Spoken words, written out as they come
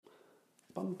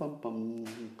Bum bum bum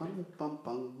bum bum bum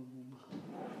bum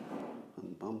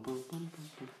bum bum bum bum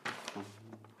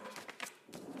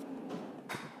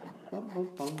bum bum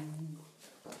bum.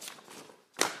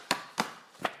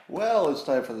 Well, it's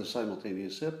time for the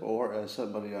simultaneous sip, or as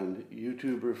somebody on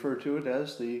YouTube referred to it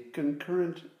as the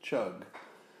concurrent chug.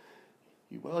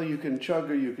 Well, you can chug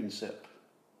or you can sip.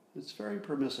 It's very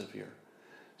permissive here.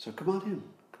 So come on in,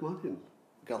 come on in.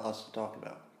 We've got lots to talk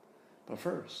about. But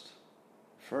first,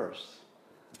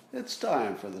 it's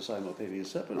time for the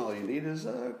simultaneous sip, and all you need is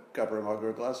a cup or a mug or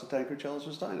a glass, a tankard, chalice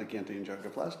or stein, a canteen, jug or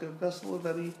flask, a vessel of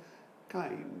any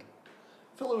kind.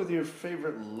 Fill it with your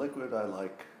favorite liquid. I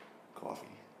like coffee.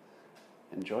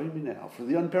 And join me now for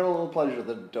the unparalleled pleasure,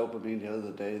 the dopamine hit of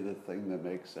the day, the thing that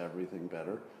makes everything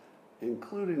better,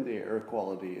 including the air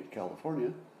quality in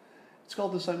California. It's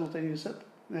called the simultaneous sip,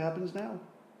 and it happens now.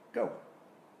 Go.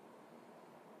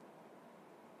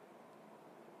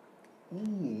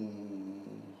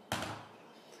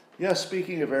 Yeah,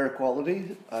 speaking of air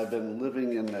quality, I've been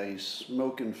living in a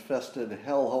smoke-infested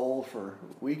hellhole for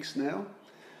weeks now,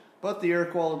 but the air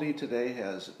quality today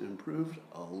has improved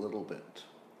a little bit.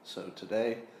 So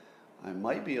today, I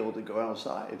might be able to go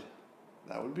outside.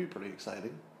 That would be pretty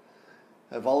exciting.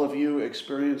 Have all of you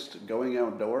experienced going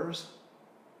outdoors?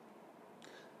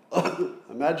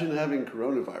 Imagine having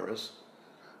coronavirus,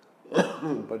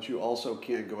 but you also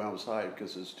can't go outside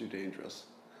because it's too dangerous.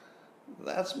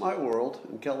 That's my world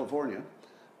in California.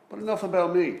 But enough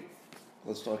about me.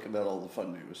 Let's talk about all the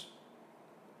fun news.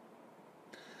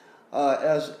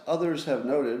 As others have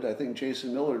noted, I think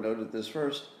Jason Miller noted this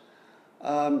first.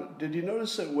 Did you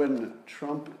notice that when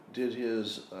Trump did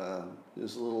his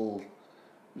little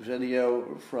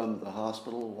video from the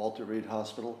hospital, Walter Reed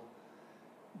Hospital,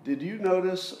 did you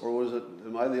notice, or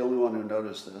am I the only one who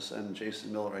noticed this, and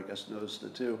Jason Miller, I guess, noticed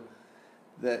it too,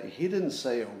 that he didn't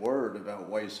say a word about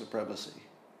white supremacy?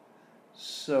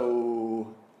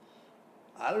 So,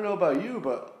 I don't know about you,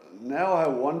 but now I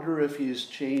wonder if he's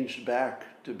changed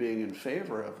back to being in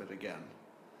favor of it again.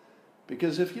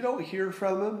 Because if you don't hear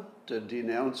from him to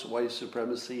denounce white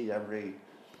supremacy every,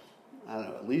 I don't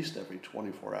know, at least every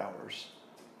 24 hours,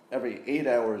 every 8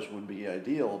 hours would be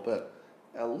ideal, but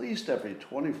at least every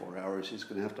 24 hours he's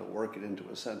going to have to work it into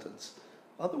a sentence.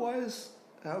 Otherwise,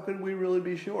 how can we really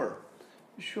be sure?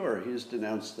 Sure, he's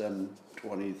denounced them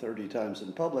 20, 30 times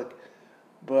in public,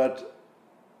 but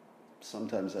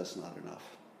sometimes that's not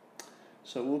enough.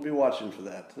 So we'll be watching for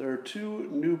that. There are two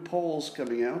new polls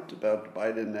coming out about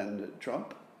Biden and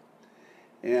Trump.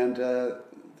 And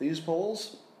these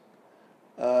polls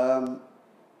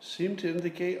seem to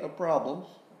indicate a problem.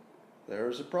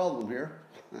 There's a problem here.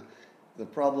 The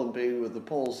problem being with the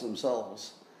polls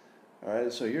themselves. All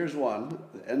right, so here's one.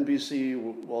 The NBC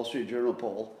Wall Street Journal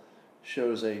poll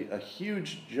shows a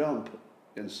huge jump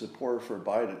in support for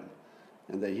Biden,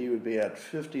 and that he would be at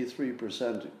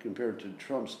 53% compared to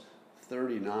Trump's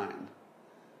 39.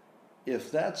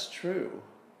 If that's true,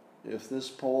 if this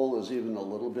poll is even a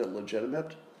little bit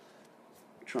legitimate,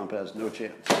 Trump has no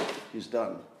chance. He's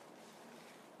done.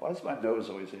 Why does my nose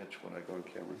always itch when I go on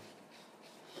camera?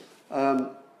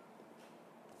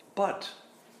 But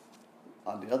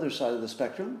on the other side of the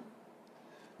spectrum,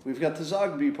 we've got the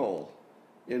Zogby poll,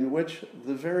 in which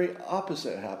the very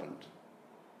opposite happened.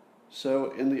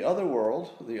 So in the other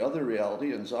world, the other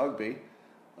reality in Zogby,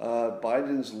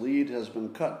 Biden's lead has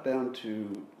been cut down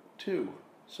to 2.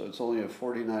 So it's only a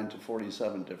 49 to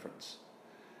 47 difference.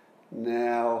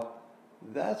 Now,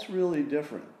 that's really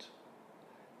different.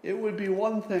 It would be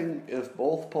one thing if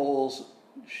both polls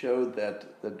showed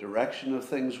that the direction of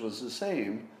things was the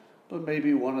same, but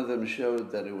maybe one of them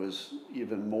showed that it was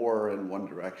even more in one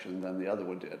direction than the other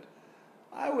one did.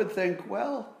 I would think,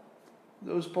 well,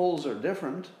 those polls are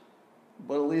different,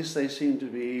 but at least they seem to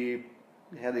be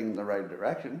heading in the right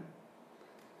direction.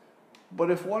 But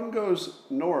if one goes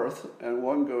north and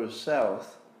one goes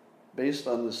south, based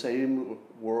on the same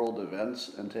world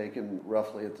events and taken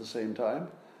roughly at the same time,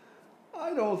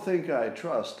 I don't think I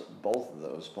trust both of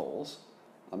those polls.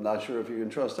 I'm not sure if you can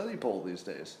trust any poll these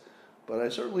days, but I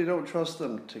certainly don't trust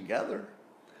them together.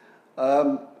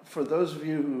 For those of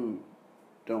you who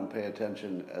don't pay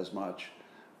attention as much,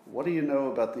 what do you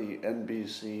know about the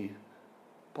NBC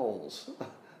polls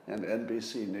and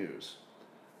NBC News?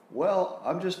 Well,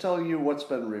 I'm just telling you what's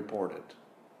been reported.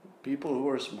 People who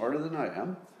are smarter than I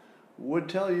am would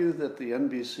tell you that the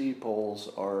NBC polls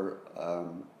are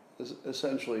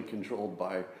essentially controlled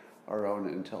by our own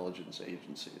intelligence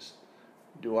agencies.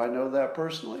 Do I know that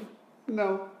personally?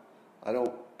 No. I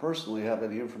don't personally have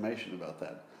any information about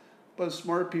that. But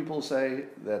smart people say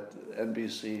that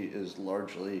NBC is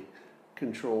largely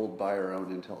controlled by our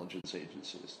own intelligence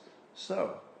agencies.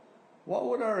 So, what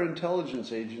would our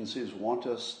intelligence agencies want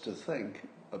us to think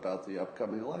about the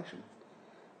upcoming election?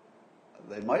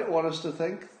 They might want us to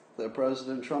think that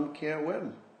President Trump can't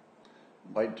win,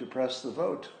 might depress the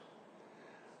vote.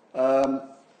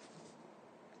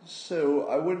 So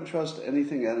I wouldn't trust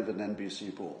anything out of an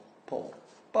NBC poll.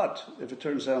 But if it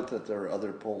turns out that there are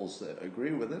other polls that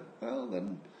agree with it, well,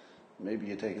 then maybe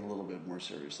you take it a little bit more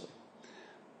seriously.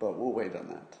 But we'll wait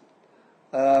on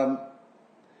that.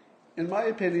 In my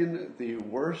opinion, the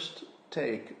worst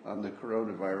take on the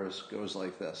coronavirus goes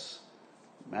like this.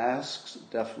 Masks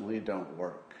definitely don't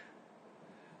work.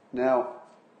 Now,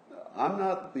 I'm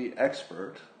not the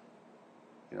expert.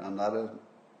 I'm not an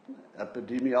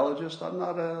epidemiologist. I'm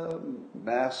not a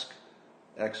mask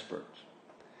expert.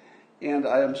 And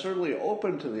I am certainly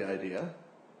open to the idea,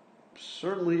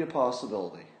 certainly a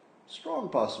possibility, strong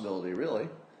possibility really,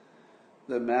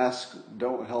 that masks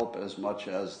don't help as much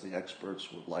as the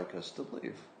experts would like us to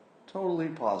believe. Totally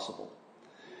possible.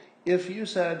 If you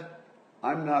said,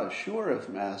 I'm not sure if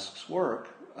masks work,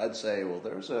 I'd say, well,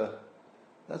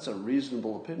 that's a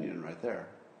reasonable opinion right there.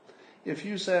 If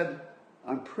you said,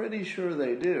 I'm pretty sure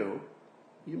they do,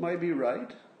 you might be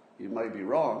right, you might be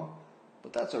wrong,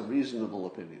 but that's a reasonable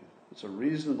opinion. It's a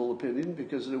reasonable opinion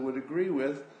because it would agree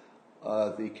with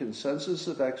the consensus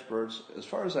of experts, as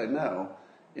far as I know,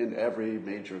 in every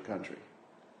major country.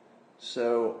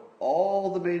 So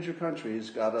all the major countries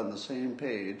got on the same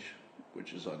page,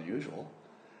 which is unusual,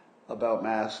 about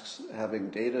masks having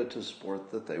data to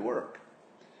support that they work.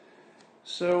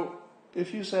 So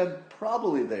if you said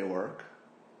probably they work,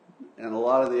 and a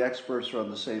lot of the experts are on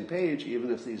the same page,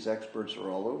 even if these experts are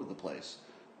all over the place.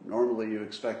 Normally you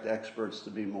expect experts to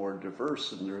be more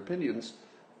diverse in their opinions,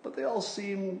 but they all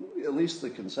seem, at least the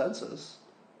consensus,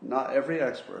 not every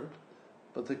expert,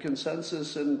 but the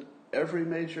consensus in every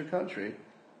major country,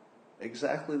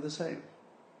 exactly the same.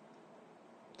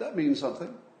 That means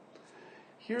something.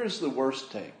 Here's the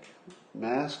worst take.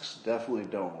 Masks definitely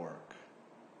don't work.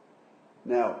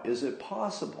 Now, is it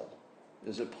possible?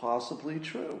 Is it possibly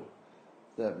true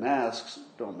that masks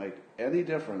don't make any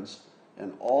difference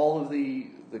and all of the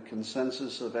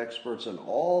consensus of experts in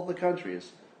all the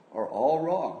countries are all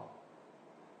wrong?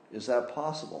 Is that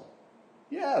possible?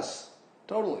 Yes,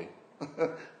 totally.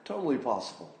 Totally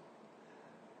possible.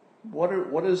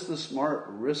 What is the smart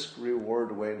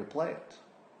risk-reward way to play it?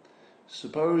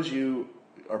 Suppose you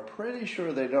are pretty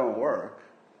sure they don't work,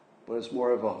 but it's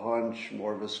more of a hunch,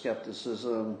 more of a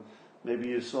skepticism. Maybe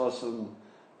you saw some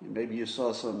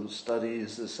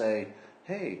studies that say,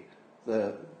 hey,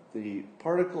 the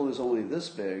particle is only this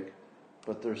big,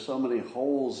 but there's so many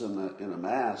holes in a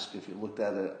mask. If you looked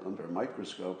at it under a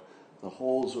microscope, the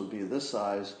holes would be this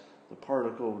size, the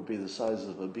particle would be the size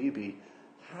of a BB.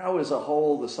 How is a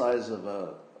hole the size of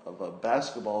a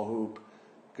basketball hoop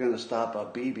going to stop a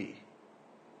BB?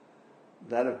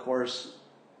 That, of course,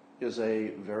 is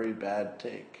a very bad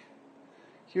take.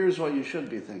 Here's what you should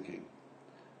be thinking.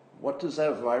 What does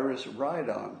that virus ride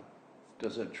on?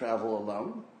 Does it travel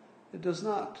alone? It does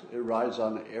not. It rides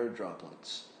on air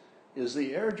droplets. Is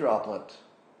the air droplet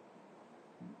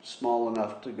small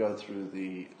enough to go through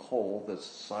the hole that's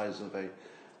the size of a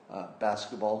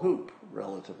basketball hoop,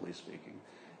 relatively speaking?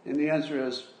 And the answer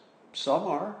is, some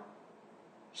are.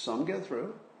 Some get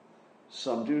through.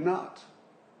 Some do not.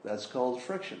 That's called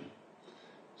friction.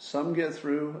 Some get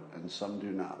through and some do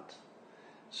not.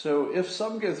 So if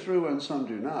some get through and some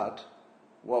do not,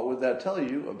 what would that tell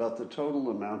you about the total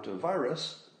amount of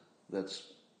virus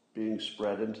that's being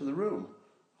spread into the room?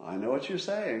 I know what you're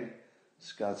saying.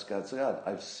 Scott.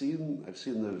 I've seen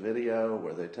the video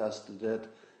where they tested it.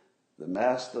 The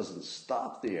mask doesn't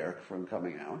stop the air from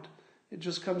coming out. It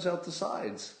just comes out the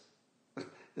sides.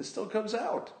 It still comes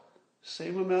out.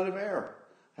 Same amount of air.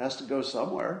 Has to go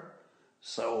somewhere.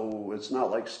 So it's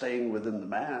not like staying within the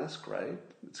mask, right?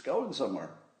 It's going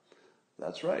somewhere.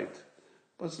 That's right.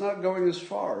 But it's not going as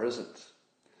far, is it?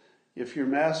 If your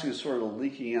mask is sort of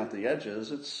leaking out the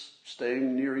edges, it's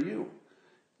staying near you.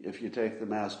 If you take the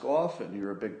mask off and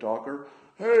you're a big talker,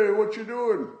 hey, what you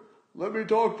doing? Let me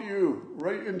talk to you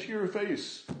right into your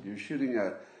face. You're shooting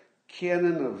a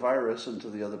cannon of virus into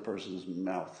the other person's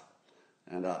mouth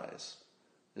and eyes.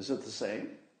 Is it the same?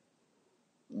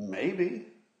 Maybe.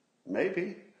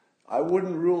 I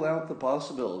wouldn't rule out the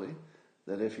possibility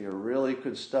that if you really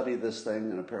could study this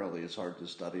thing, and apparently it's hard to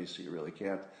study, so you really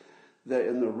can't, that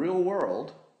in the real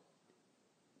world,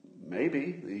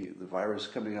 maybe the virus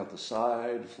coming out the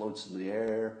side, floats in the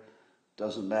air,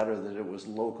 doesn't matter that it was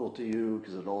local to you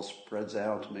because it all spreads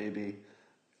out, maybe.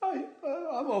 I'm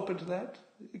open to that.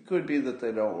 It could be that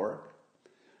they don't work.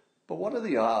 But what are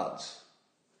the odds?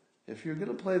 if you're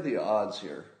going to play the odds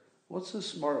here, what's the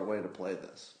smart way to play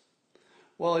this?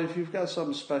 Well, if you've got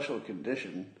some special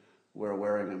condition where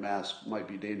wearing a mask might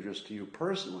be dangerous to you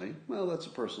personally, well, that's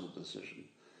a personal decision.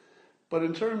 But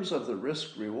in terms of the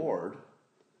risk-reward,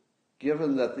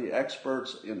 given that the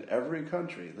experts in every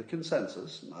country, the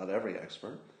consensus, not every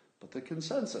expert, but the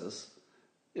consensus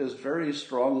is very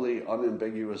strongly,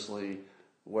 unambiguously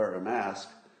wear a mask,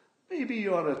 maybe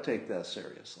you ought to take that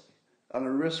seriously on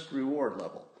a risk-reward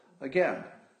level. Again,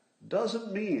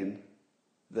 doesn't mean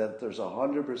that there's a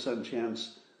 100%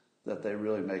 chance that they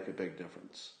really make a big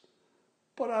difference.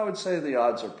 But I would say the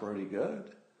odds are pretty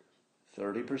good.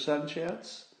 30%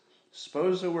 chance?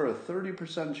 Suppose there were a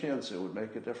 30% chance it would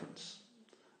make a difference.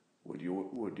 Would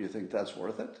you think that's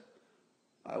worth it?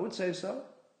 I would say so.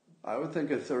 I would think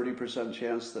a 30%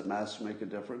 chance that masks make a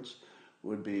difference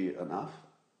would be enough.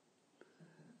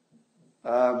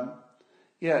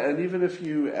 Yeah, and even if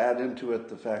you add into it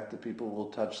the fact that people will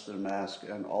touch their mask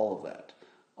and all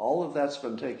of that's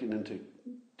been taken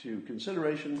into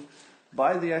consideration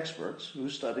by the experts who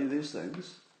study these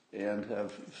things and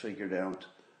have figured out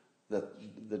that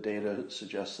the data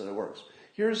suggests that it works.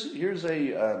 Here's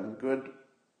a good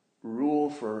rule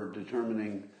for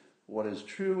determining what is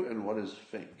true and what is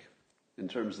fake in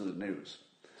terms of the news.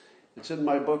 It's in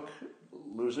my book,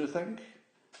 Loserthink,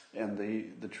 and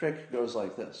the trick goes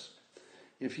like this.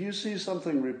 If you see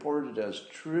something reported as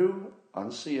true on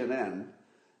CNN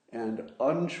and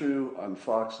untrue on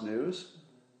Fox News,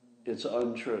 it's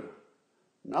untrue.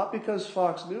 Not because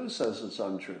Fox News says it's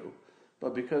untrue,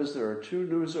 but because there are two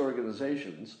news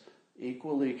organizations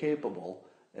equally capable,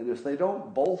 and if they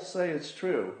don't both say it's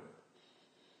true,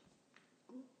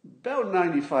 about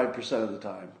 95% of the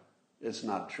time, it's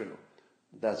not true.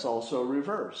 That's also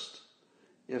reversed.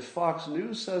 If Fox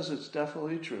News says it's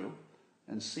definitely true,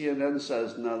 and CNN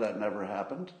says, no, that never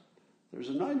happened, there's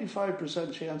a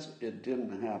 95% chance it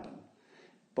didn't happen.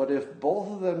 But if both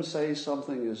of them say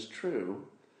something is true,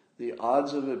 the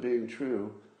odds of it being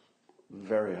true,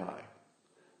 very high.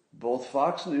 Both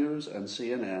Fox News and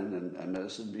CNN and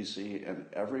MSNBC and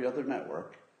every other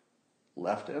network,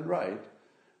 left and right,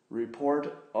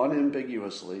 report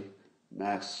unambiguously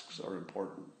masks are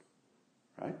important,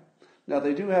 right? Now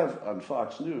they do have, on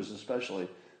Fox News especially,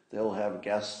 they'll have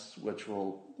guests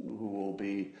who will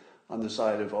be on the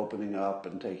side of opening up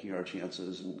and taking our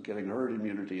chances and getting herd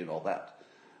immunity and all that.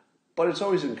 But it's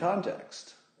always in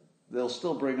context. They'll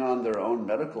still bring on their own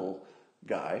medical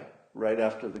guy right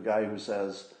after the guy who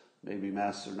says maybe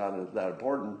masks are not that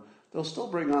important. They'll still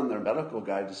bring on their medical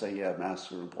guy to say, yeah,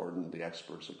 masks are important. The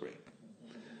experts agree.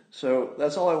 So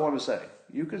that's all I want to say.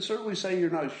 You could certainly say you're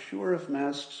not sure if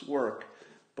masks work,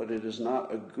 but it is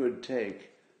not a good take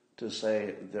to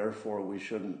say, therefore, we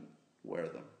shouldn't wear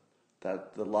them.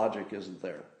 That the logic isn't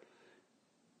there.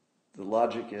 The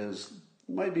logic is,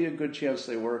 might be a good chance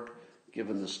they work,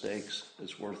 given the stakes.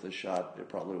 It's worth a shot. It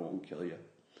probably won't kill you.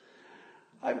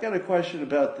 I've got a question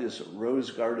about this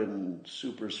Rose Garden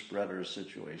super spreader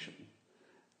situation.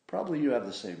 Probably you have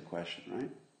the same question,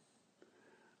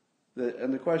 right?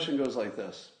 And the question goes like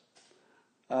this.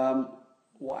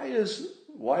 Why is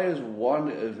one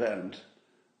event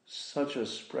such a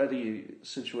spready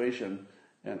situation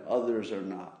and others are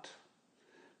not?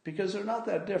 Because they're not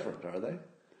that different, are they?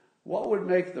 What would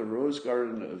make the Rose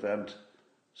Garden event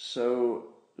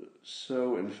so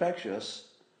infectious,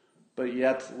 but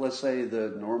yet, let's say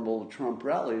the normal Trump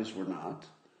rallies were not?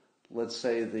 Let's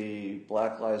say the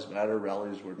Black Lives Matter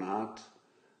rallies were not.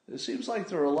 It seems like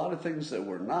there are a lot of things that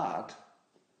were not,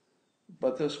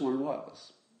 but this one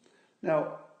was.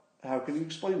 Now, how can you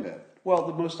explain that? Well,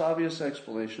 the most obvious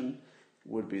explanation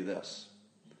would be this.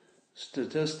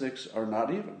 Statistics are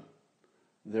not even.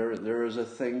 There is a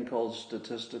thing called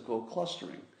statistical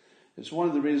clustering. It's one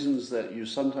of the reasons that you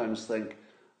sometimes think,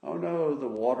 oh no, the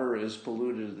water is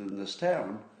polluted in this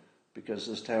town because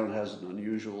this town has an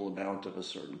unusual amount of a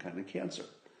certain kind of cancer.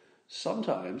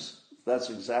 Sometimes that's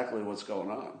exactly what's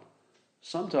going on.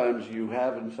 Sometimes you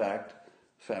have, in fact,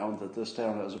 found that this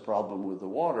town has a problem with the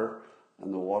water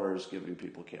and the water is giving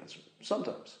people cancer.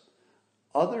 Sometimes.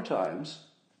 Other times,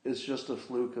 it's just a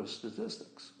fluke of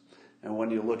statistics. And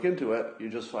when you look into it, you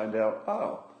just find out,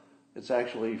 oh, it's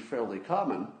actually fairly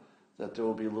common that there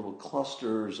will be little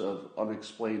clusters of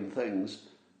unexplained things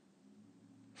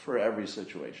for every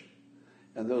situation.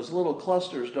 And those little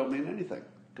clusters don't mean anything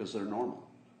because they're normal.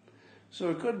 So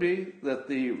it could be that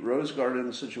the Rose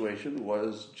Garden situation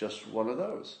was just one of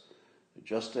those.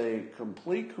 Just a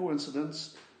complete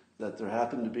coincidence that there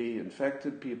happened to be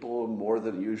infected people more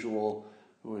than usual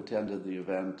who attended the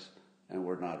event and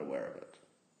were not aware of it.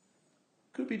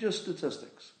 Could be just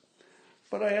statistics.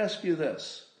 But I ask you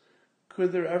this.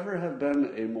 Could there ever have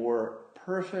been a more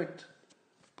perfect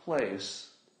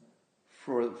place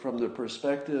from the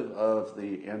perspective of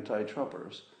the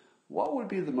anti-Trumpers? What would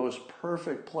be the most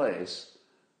perfect place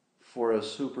for a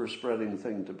super spreading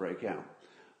thing to break out?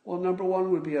 Well, number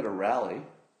one would be at a rally,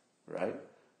 right?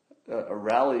 A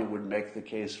rally would make the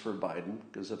case for Biden,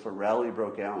 because if a rally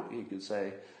broke out, he could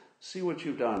say, see what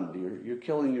you've done, you're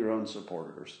killing your own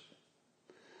supporters.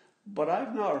 But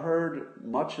I've not heard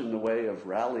much in the way of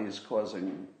rallies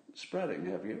causing spreading,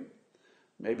 have you?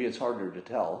 Maybe it's harder to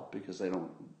tell because they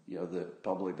don't, the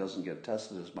public doesn't get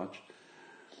tested as much.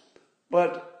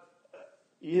 But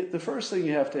the first thing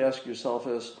you have to ask yourself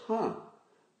is,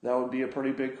 that would be a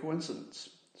pretty big coincidence.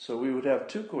 So we would have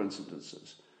two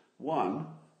coincidences. One,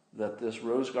 that this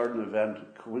Rose Garden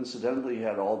event coincidentally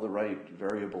had all the right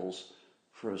variables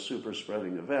for a super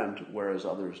spreading event, whereas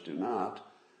others do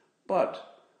not.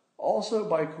 But also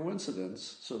by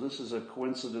coincidence, so this is a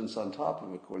coincidence on top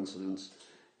of a coincidence,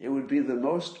 it would be the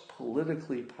most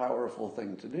politically powerful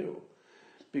thing to do.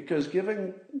 Because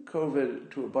giving COVID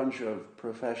to a bunch of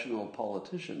professional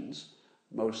politicians,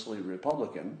 mostly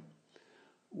Republican,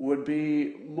 would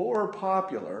be more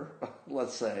popular,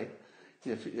 let's say,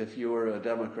 if you were a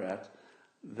Democrat,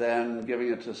 than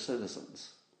giving it to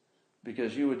citizens.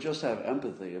 Because you would just have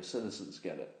empathy if citizens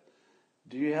get it.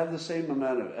 Do you have the same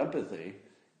amount of empathy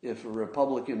if a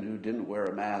Republican who didn't wear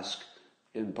a mask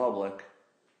in public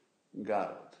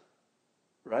got it?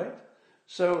 Right?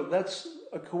 So that's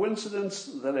a coincidence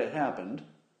that it happened,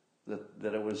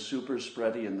 that it was super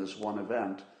spready in this one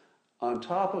event. On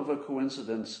top of a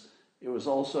coincidence, it was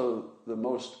also the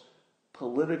most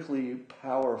politically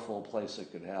powerful place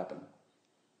it could happen.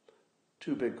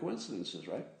 Two big coincidences,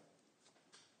 right?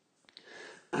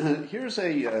 Here's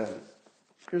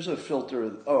a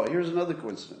filter. Oh, here's another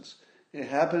coincidence. It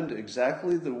happened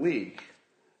exactly the week,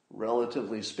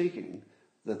 relatively speaking,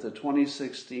 that the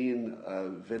 2016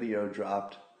 video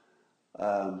dropped.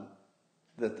 That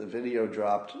the video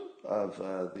dropped of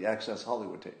the Access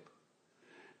Hollywood tape.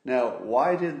 Now,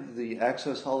 why did the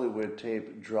Access Hollywood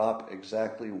tape drop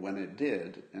exactly when it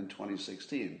did in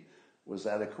 2016? Was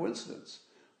that a coincidence?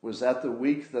 Was that the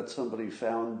week that somebody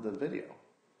found the video?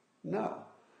 No.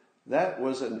 That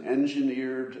was an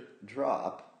engineered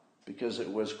drop because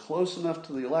it was close enough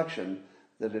to the election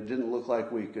that it didn't look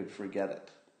like we could forget it.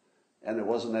 And it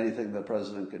wasn't anything the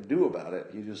president could do about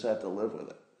it. He just had to live with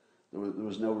it. There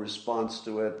was no response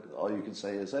to it. All you could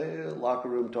say is, hey, locker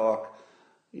room talk,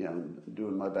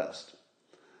 doing my best.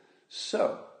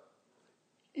 So,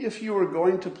 if you were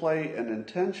going to play an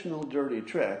intentional dirty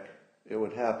trick, it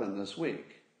would happen this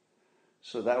week.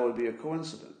 So that would be a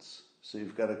coincidence. So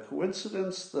you've got a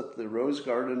coincidence that the Rose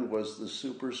Garden was the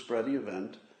super spready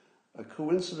event. A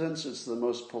coincidence it's the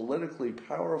most politically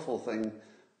powerful thing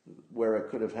where it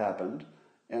could have happened.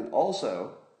 And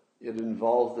also, it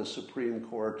involved the Supreme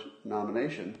Court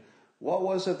nomination. What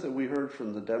was it that we heard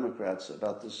from the Democrats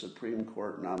about the Supreme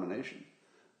Court nomination?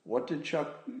 What did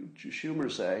Chuck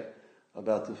Schumer say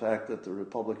about the fact that the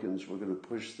Republicans were going to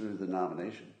push through the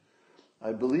nomination?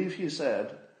 I believe he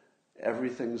said,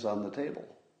 everything's on the table.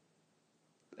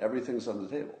 Everything's on the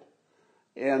table.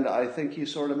 And I think he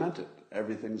sort of meant it.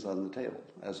 Everything's on the table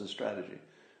as a strategy.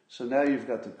 So now you've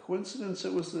got the coincidence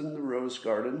it was in the Rose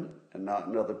Garden and not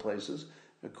in other places.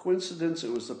 A coincidence it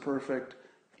was the perfect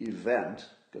event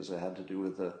because it had to do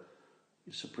with the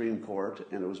Supreme Court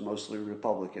and it was mostly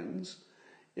Republicans.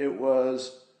 It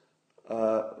was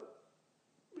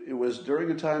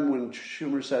during a time when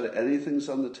Schumer said anything's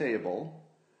on the table,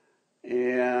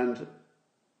 and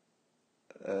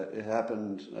it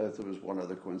happened. There was one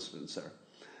other coincidence there.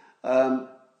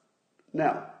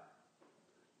 Now,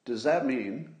 does that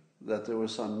mean that there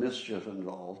was some mischief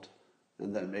involved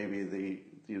and that maybe the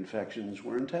infections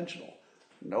were intentional?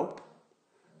 Nope.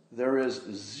 There is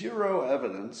zero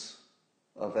evidence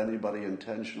of anybody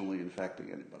intentionally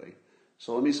infecting anybody.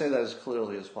 So let me say that as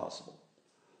clearly as possible.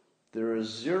 There is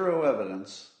zero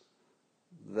evidence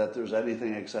that there's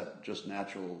anything except just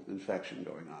natural infection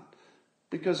going on.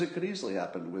 Because it could easily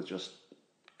happen with just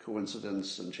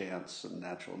coincidence and chance and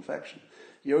natural infection.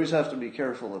 You always have to be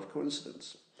careful of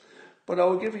coincidence. But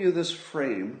I'll give you this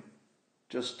frame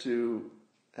just to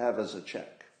have as a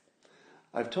check.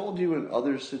 I've told you in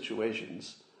other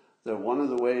situations that one of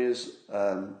the ways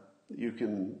you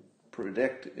can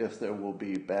predict if there will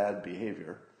be bad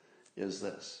behavior is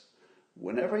this.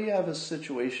 Whenever you have a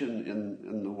situation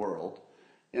in the world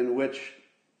in which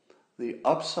the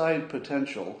upside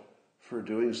potential for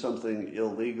doing something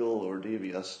illegal or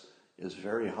devious is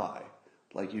very high,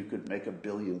 like you could make $1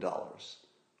 billion,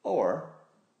 or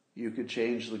you could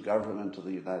change the government of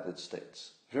the United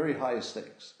States. Very high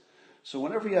stakes. So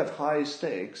whenever you have high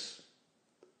stakes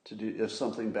to do if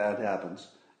something bad happens,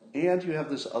 and you have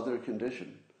this other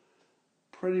condition,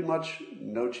 pretty much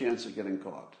no chance of getting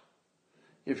caught.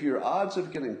 If your odds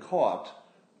of getting caught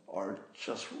are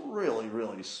just really,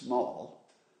 really small,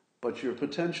 but your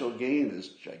potential gain is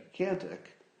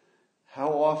gigantic, how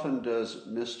often does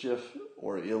mischief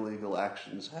or illegal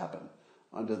actions happen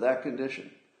under that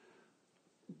condition?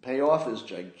 Payoff is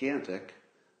gigantic.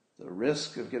 The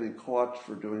risk of getting caught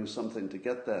for doing something to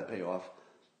get that payoff,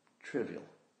 trivial.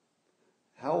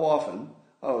 How often,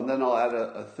 and then I'll add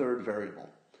a third variable.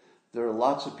 There are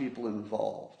lots of people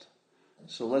involved.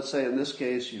 So let's say in this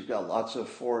case, you've got lots of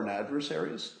foreign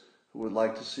adversaries who would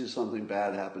like to see something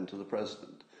bad happen to the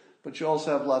president. But you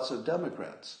also have lots of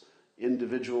Democrats,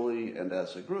 individually and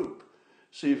as a group.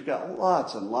 So you've got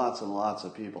lots and lots and lots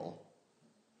of people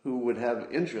who would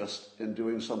have interest in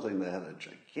doing something that had a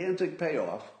gigantic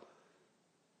payoff,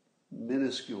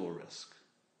 minuscule risk.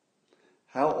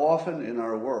 How often in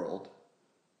our world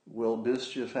will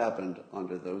mischief happen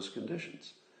under those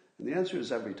conditions? And the answer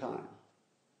is every time.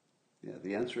 Yeah,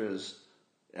 the answer is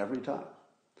every time.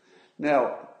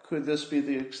 Now, could this be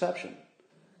the exception?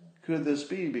 Could this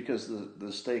be because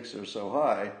the stakes are so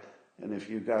high, and if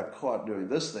you got caught doing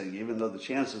this thing, even though the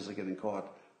chances of getting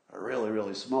caught are really,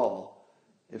 really small,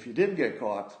 if you did get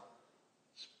caught,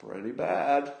 it's pretty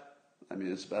bad. I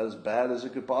mean, it's about as bad as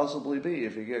it could possibly be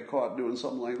if you get caught doing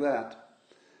something like that.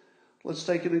 Let's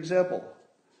take an example.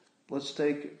 Let's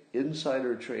take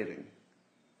insider trading.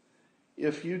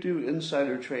 If you do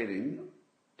insider trading,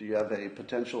 do you have a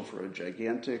potential for a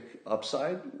gigantic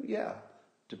upside? Yeah,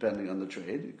 depending on the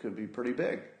trade, it could be pretty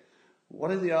big.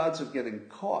 What are the odds of getting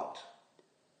caught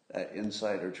at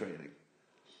insider trading?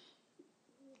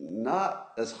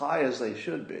 Not as high as they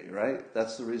should be, right?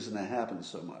 That's the reason it happens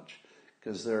so much.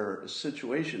 Because there are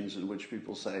situations in which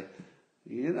people say,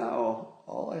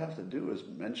 all I have to do is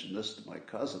mention this to my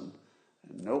cousin,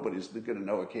 and nobody's going to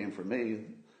know it came from me.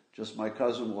 Just my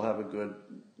cousin will have a good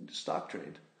stock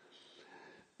trade.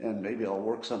 And maybe I'll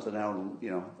work something out,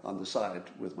 on the side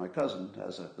with my cousin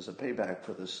as a payback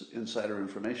for this insider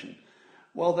information.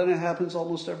 Well, then it happens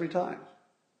almost every time.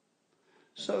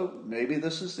 So maybe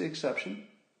this is the exception.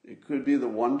 It could be the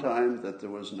one time that there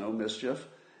was no mischief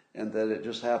and that it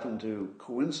just happened to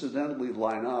coincidentally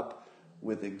line up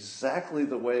with exactly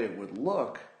the way it would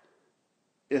look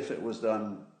if it was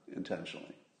done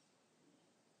intentionally.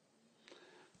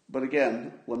 But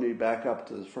again, let me back up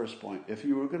to the first point. If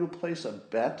you were going to place a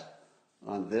bet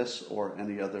on this or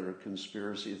any other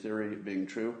conspiracy theory being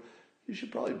true, you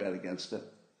should probably bet against it.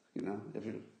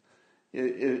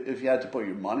 If you had to put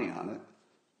your money on it,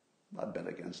 I'd bet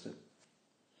against it.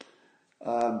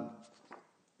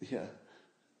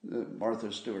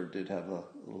 Martha Stewart did have a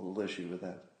little issue with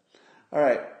that. All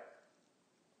right.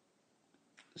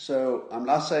 So I'm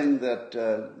not saying that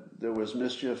there was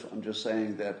mischief. I'm just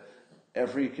saying that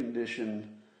every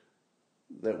condition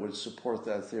that would support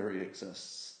that theory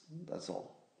exists. That's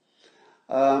all.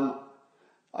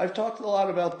 I've talked a lot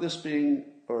about this being,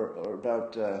 or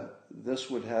about this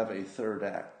would have a third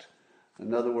act.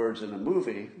 In other words, in a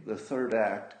movie, the third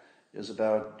act is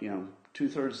about,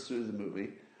 2/3 through the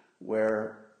movie,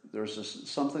 where there's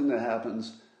something that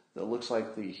happens that looks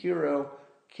like the hero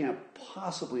can't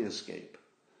possibly escape.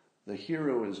 The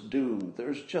hero is doomed.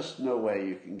 There's just no way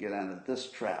you can get out of this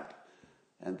trap.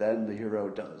 And then the hero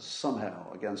does,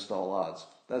 somehow, against all odds.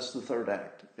 That's the third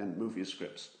act in movie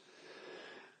scripts.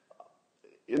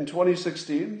 In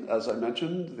 2016, as I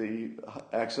mentioned, the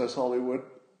Access Hollywood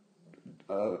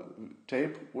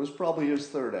tape was probably his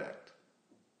third act.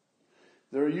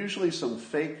 There are usually some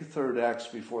fake third acts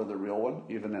before the real one,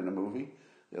 even in a movie.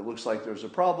 It looks like there's a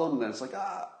problem, and then it's like,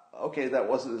 okay, that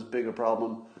wasn't as big a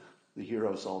problem. The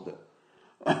hero solved it.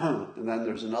 And then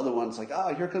there's another one, it's like,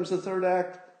 here comes the third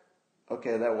act.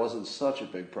 Okay, that wasn't such a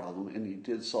big problem, and he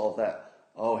did solve that.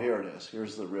 Oh, here it is.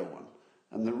 Here's the real one.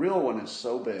 And the real one is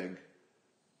so big,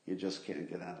 you just can't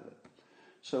get out of it.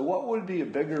 So what would be a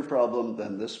bigger problem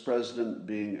than this president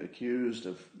being accused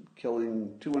of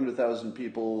killing 200,000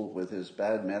 people with his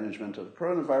bad management of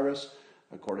coronavirus,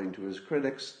 according to his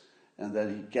critics, and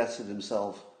then he gets it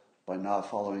himself by not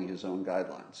following his own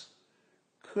guidelines?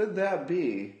 Could that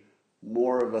be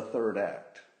more of a third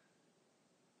act?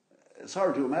 It's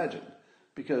hard to imagine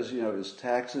because, his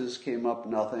taxes came up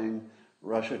nothing,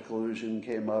 Russia collusion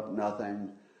came up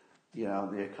nothing,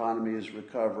 the economy is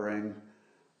recovering.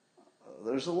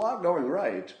 There's a lot going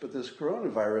right, but this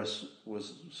coronavirus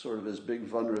was sort of his big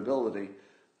vulnerability.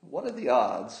 What are the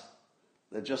odds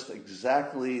that just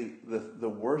exactly the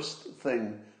worst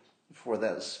thing for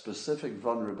that specific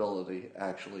vulnerability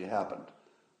actually happened?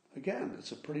 Again,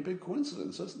 it's a pretty big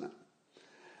coincidence, isn't it?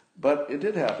 But it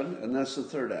did happen, and that's the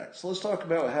third act. So let's talk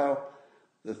about how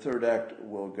the third act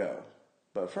will go.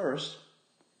 But first,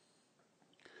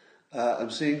 I'm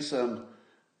seeing some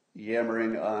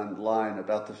yammering online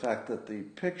about the fact that the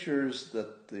pictures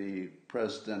that the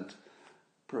president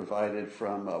provided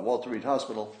from Walter Reed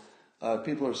Hospital,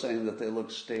 people are saying that they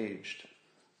look staged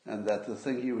and that the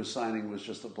thing he was signing was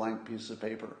just a blank piece of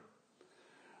paper.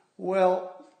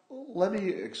 Well, let me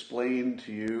explain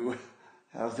to you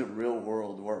how the real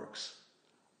world works.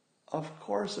 Of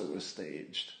course it was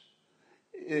staged.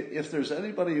 If there's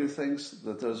anybody who thinks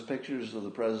that those pictures of the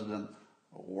president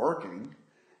are working,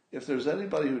 if there's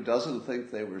anybody who doesn't think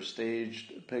they were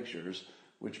staged pictures,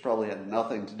 which probably had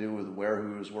nothing to do with where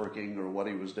he was working or what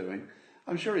he was doing,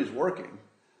 I'm sure he's working,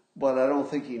 but I don't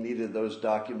think he needed those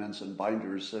documents and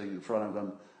binders sitting in front of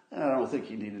him, and I don't think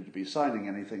he needed to be signing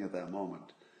anything at that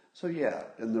moment. So yeah,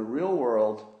 in the real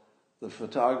world, the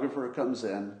photographer comes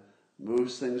in,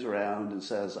 moves things around and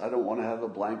says, I don't want to have a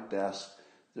blank desk.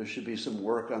 There should be some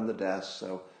work on the desk.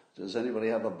 So does anybody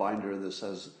have a binder that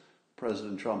says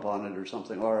President Trump on it or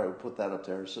something? All right, we'll put that up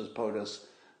there. It says POTUS.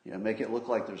 Make it look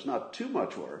like there's not too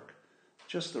much work,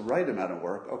 just the right amount of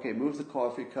work. Okay, move the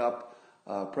coffee cup.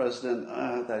 President,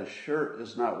 that shirt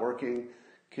is not working.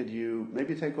 Could you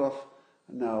maybe take off?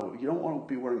 No, you don't want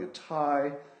to be wearing a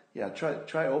tie. Yeah,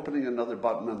 try opening another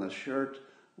button on the shirt.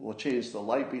 We'll change the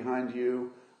light behind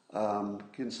you.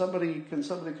 Can somebody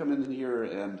come in here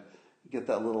and get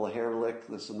that little hair lick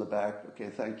that's in the back? Okay,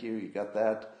 thank you. You got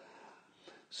that.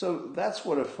 So that's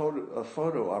what a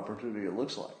photo opportunity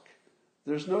looks like.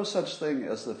 There's no such thing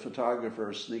as the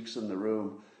photographer sneaks in the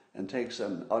room and takes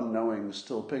an unknowing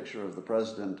still picture of the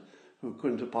president who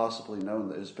couldn't have possibly known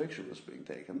that his picture was being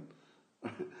taken.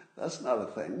 That's not a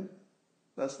thing.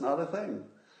 That's not a thing.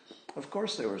 Of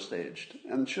course they were staged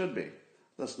and should be.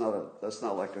 That's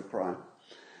not like a crime.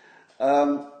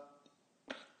 And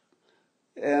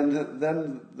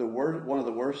then one of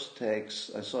the worst takes,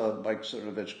 I saw Mike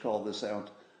Cernovich call this out,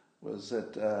 was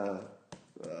that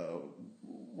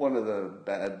one of the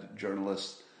bad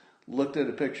journalists looked at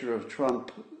a picture of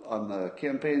Trump on the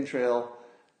campaign trail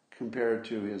compared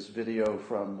to his video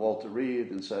from Walter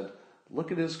Reed and said,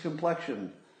 look at his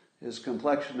complexion. His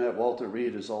complexion at Walter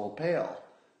Reed is all pale,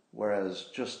 whereas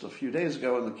just a few days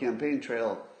ago on the campaign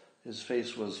trail, his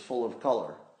face was full of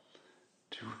color.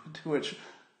 To which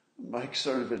Mike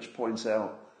Cernovich points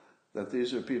out that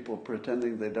these are people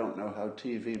pretending they don't know how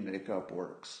TV makeup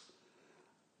works.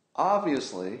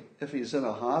 Obviously, if he's in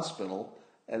a hospital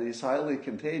and he's highly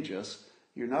contagious,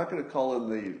 you're not going to call in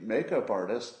the makeup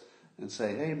artist and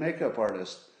say, hey, makeup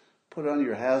artist, put on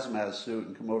your hazmat suit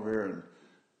and come over here and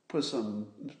put some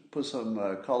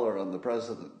color on the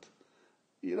president.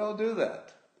 You don't do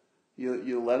that.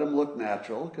 You let him look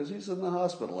natural because he's in the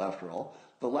hospital after all.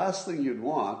 The last thing you'd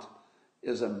want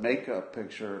is a makeup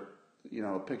picture,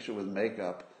 a picture with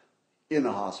makeup in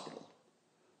a hospital.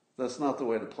 That's not the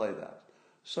way to play that.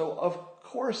 So of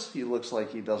course he looks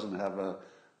like he doesn't have a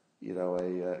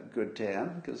good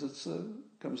tan because it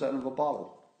comes out of a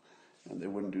bottle, and they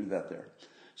wouldn't do that there.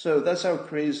 So that's how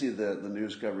crazy the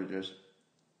news coverage is.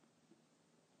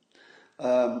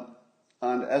 On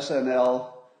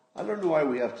SNL, I don't know why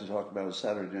we have to talk about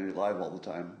Saturday Night Live all the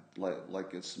time,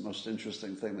 like it's the most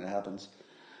interesting thing that happens.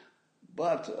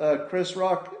 But Chris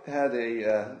Rock had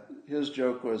his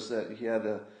joke was that he had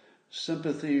a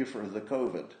sympathy for the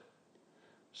COVID.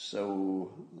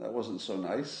 So that wasn't so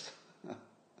nice.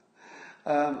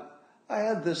 I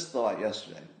had this thought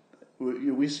yesterday.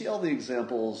 We see all the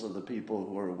examples of the people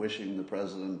who are wishing the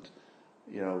president,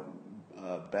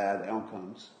 bad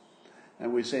outcomes.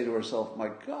 And we say to ourselves,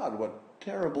 my God, what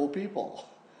terrible people.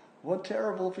 What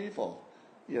terrible people.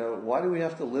 Why do we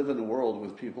have to live in a world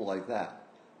with people like that,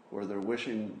 where they're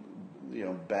wishing,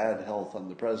 bad health on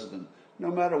the president, no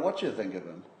matter what you think of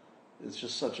him? It's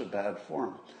just such a bad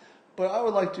form. But I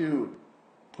would like to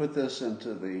put this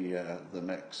into the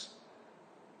mix.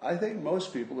 I think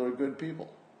most people are good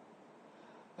people.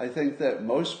 I think that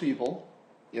most people,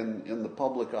 in the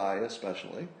public eye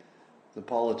especially, the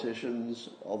politicians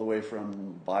all the way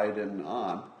from Biden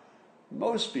on,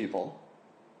 most people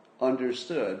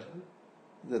understood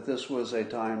that this was a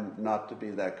time not to be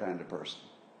that kind of person.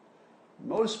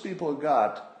 Most people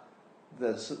got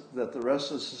that the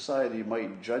rest of society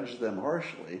might judge them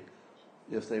harshly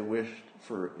if they wished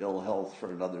for ill health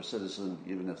for another citizen,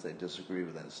 even if they disagree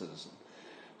with that citizen.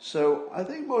 So I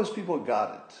think most people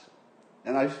got it.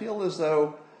 And I feel as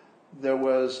though there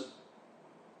was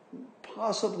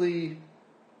possibly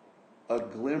a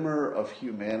glimmer of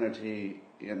humanity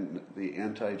in the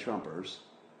anti-Trumpers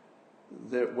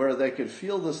where they could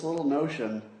feel this little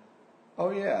notion, oh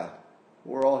yeah,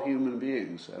 we're all human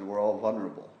beings and we're all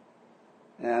vulnerable.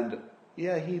 And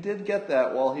yeah, he did get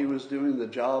that while he was doing the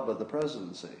job of the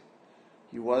presidency.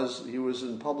 He was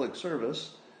in public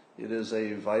service. It is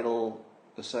a vital,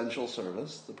 essential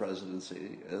service. The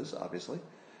presidency is, obviously.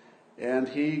 And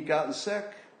he got sick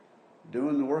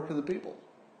doing the work of the people.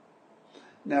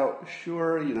 Now,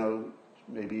 sure,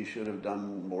 maybe he should have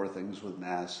done more things with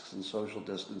masks and social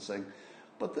distancing.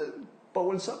 But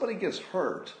when somebody gets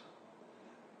hurt,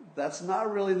 that's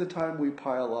not really the time we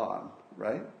pile on,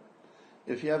 right?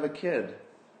 If you have a kid,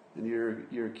 and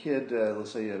your kid,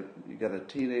 let's say you got a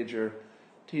teenager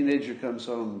comes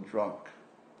home drunk.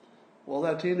 Well,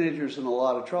 that teenager's in a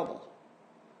lot of trouble,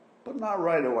 but not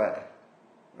right away,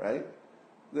 right?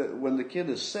 When the kid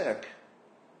is sick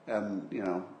and,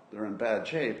 they're in bad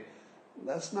shape,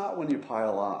 that's not when you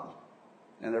pile on.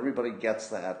 And everybody gets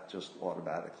that just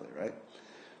automatically, right?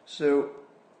 So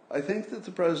I think that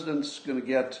the president's going to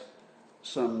get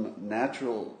some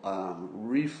natural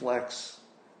reflex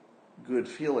good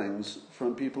feelings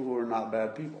from people who are not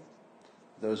bad people.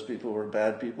 Those people who are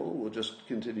bad people will just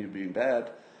continue being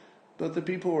bad. But the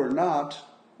people who are not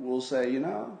will say,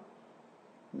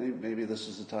 maybe this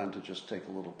is the time to just take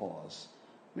a little pause.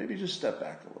 Maybe just step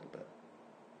back a little bit.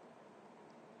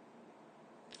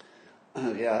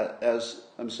 Yeah, as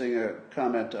I'm seeing a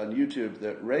comment on YouTube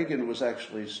that Reagan was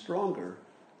actually stronger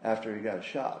after he got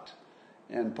shot.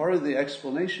 And part of the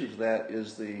explanation for that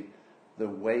is the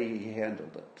way he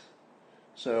handled it.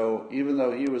 So even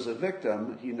though he was a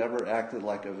victim, he never acted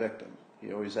like a victim.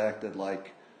 He always acted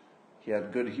like he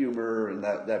had good humor, and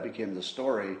that became the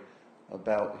story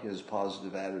about his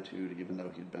positive attitude, even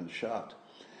though he'd been shot.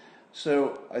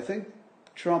 So I think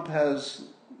Trump has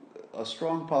a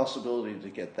strong possibility to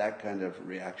get that kind of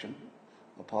reaction,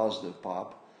 a positive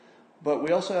pop. But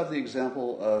we also have the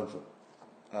example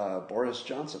of Boris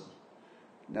Johnson.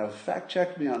 Now, fact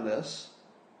check me on this,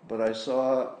 but I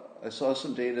saw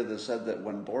some data that said that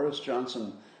when Boris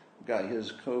Johnson got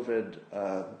his COVID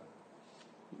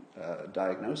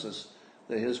diagnosis,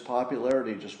 that his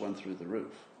popularity just went through the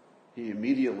roof. He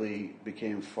immediately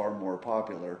became far more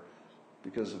popular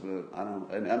because of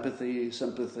an empathy,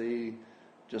 sympathy,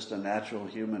 just a natural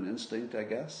human instinct, I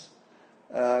guess.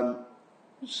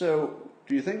 So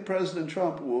do you think President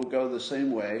Trump will go the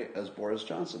same way as Boris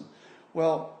Johnson?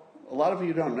 Well, a lot of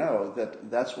you don't know that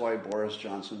that's why Boris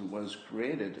Johnson was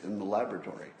created in the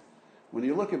laboratory. When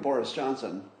you look at Boris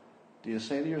Johnson, do you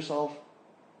say to yourself,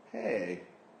 hey,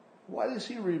 why does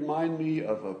he remind me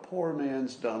of a poor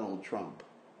man's Donald Trump?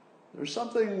 There's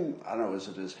something, I don't know, is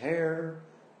it his hair?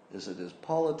 Is it his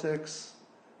politics?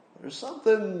 There's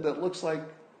something that looks like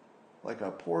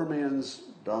a poor man's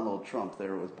Donald Trump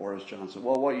there with Boris Johnson.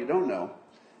 Well, what you don't know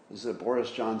is that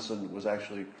Boris Johnson was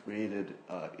actually created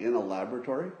in a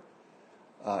laboratory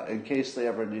in case they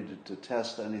ever needed to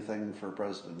test anything for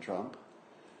President Trump.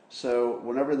 So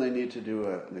whenever they need to do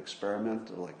an experiment,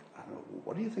 they're like, I don't know,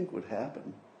 what do you think would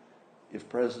happen if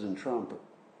President Trump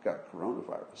got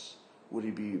coronavirus? Would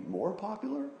he be more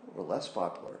popular or less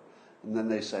popular? And then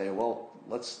they say, well,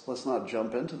 let's not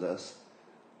jump into this.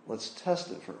 Let's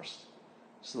test it first.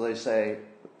 So they say,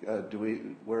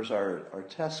 where's our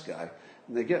test guy?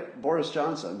 And they get Boris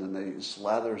Johnson and they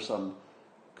slather some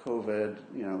COVID,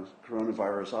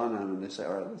 coronavirus on him, and they say,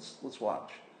 all right, let's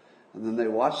watch. And then they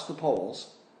watch the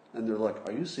polls, and they're like,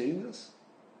 are you seeing this?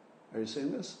 Are you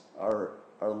seeing this? Our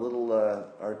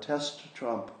test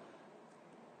Trump,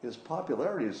 his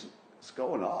popularity is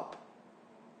going up.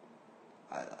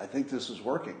 I think this is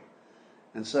working.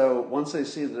 And so once they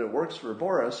see that it works for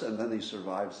Boris, and then he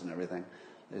survives and everything,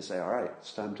 they say, all right,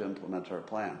 it's time to implement our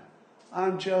plan.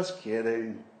 I'm just kidding,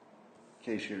 in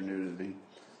case you're new to me.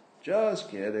 Just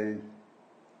kidding.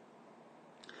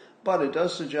 But it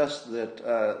does suggest that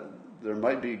there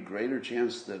might be greater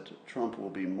chance that Trump will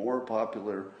be more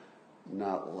popular,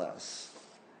 not less.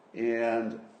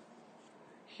 And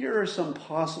here are some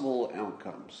possible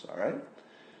outcomes, all right?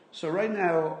 So right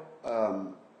now,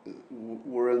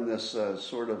 we're in this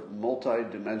sort of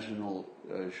multi-dimensional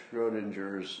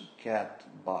Schrodinger's cat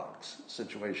box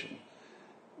situation.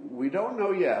 We don't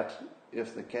know yet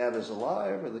if the cat is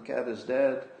alive or the cat is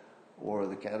dead or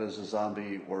the cat is a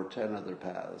zombie or 10 other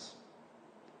paths.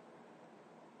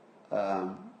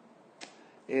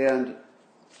 And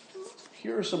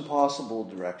here are some possible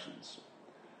directions.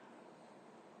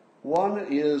 One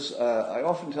is, I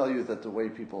often tell you that the way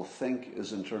people think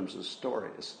is in terms of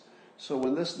stories. So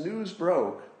when this news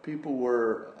broke, people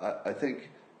were, I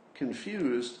think,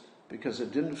 confused because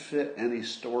it didn't fit any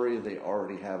story they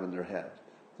already have in their head.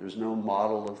 There's no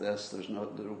model of this.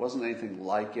 There wasn't anything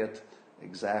like it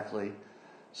exactly.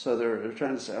 So they're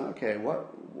trying to say, okay,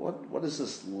 what is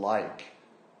this like?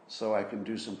 So I can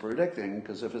do some predicting,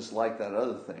 because if it's like that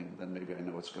other thing, then maybe I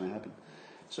know what's going to happen.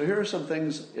 So here are some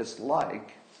things it's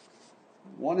like.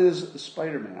 One is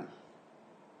Spider-Man.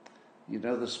 You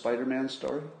know the Spider-Man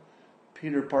story?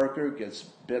 Peter Parker gets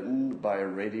bitten by a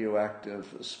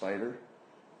radioactive spider.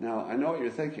 Now, I know what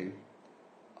you're thinking.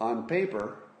 On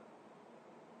paper,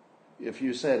 if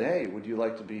you said, hey, would you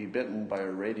like to be bitten by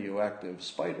a radioactive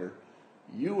spider?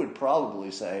 You would probably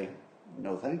say,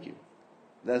 no, thank you.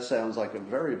 That sounds like a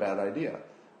very bad idea.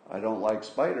 I don't like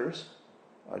spiders.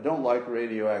 I don't like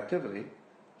radioactivity.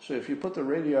 So if you put the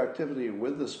radioactivity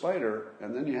with the spider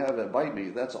and then you have it bite me,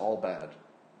 that's all bad.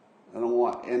 I don't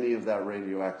want any of that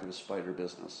radioactive spider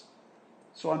business.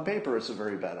 So on paper, it's a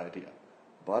very bad idea.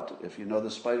 But if you know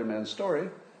the Spider-Man story,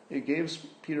 it gave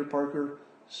Peter Parker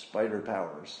spider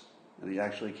powers. And he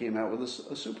actually came out with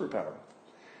a superpower.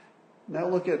 Now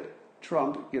look at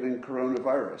Trump getting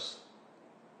coronavirus.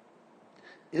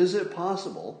 Is it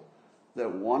possible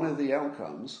that one of the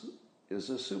outcomes is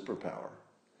a superpower?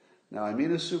 Now, I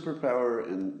mean a superpower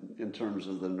in terms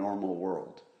of the normal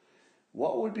world.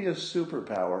 What would be a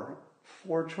superpower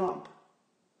for Trump?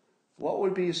 What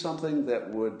would be something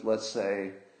that would, let's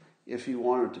say, if he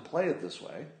wanted to play it this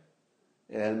way,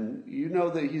 and you know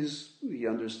that he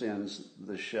understands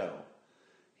the show.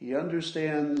 He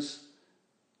understands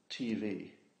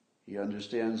TV. He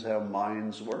understands how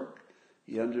minds work.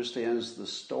 He understands the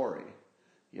story.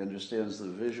 He understands the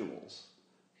visuals.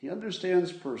 He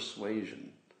understands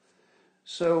persuasion.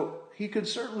 So he could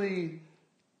certainly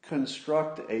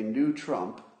construct a new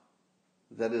Trump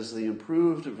that is the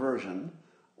improved version,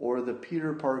 or the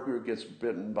Peter Parker gets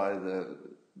bitten by the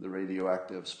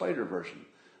radioactive spider version.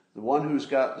 The one who's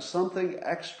got something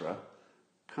extra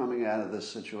coming out of this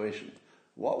situation.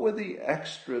 What would the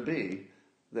extra be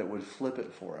that would flip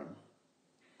it for him?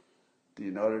 Do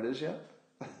you know what it is yet?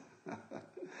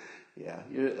 Yeah,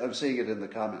 I'm seeing it in the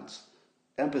comments.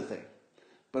 Empathy.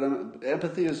 But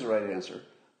empathy is the right answer.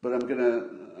 But I'm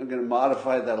gonna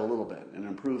modify that a little bit and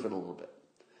improve it a little bit.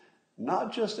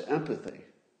 Not just empathy.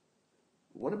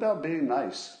 What about being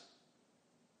nice?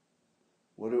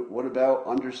 What about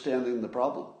understanding the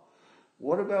problem?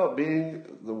 What about being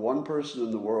the one person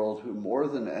in the world who more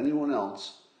than anyone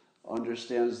else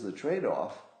understands the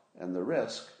trade-off and the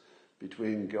risk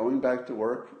between going back to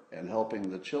work and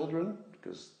helping the children,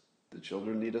 because the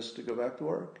children need us to go back to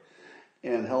work,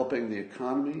 and helping the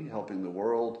economy, helping the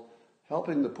world,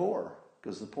 helping the poor,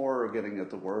 because the poor are getting it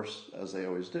the worst, as they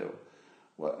always do.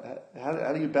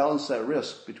 How do you balance that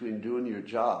risk between doing your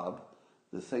job,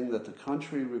 the thing that the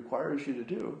country requires you to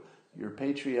do, your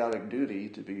patriotic duty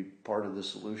to be part of the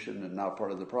solution and not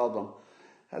part of the problem?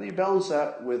 How do you balance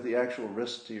that with the actual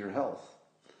risk to your health?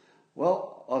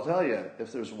 Well, I'll tell you,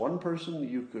 if there's one person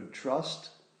you could trust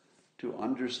to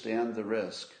understand the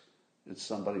risk, it's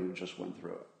somebody who just went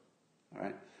through it. All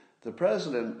right? The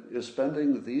president is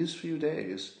spending these few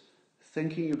days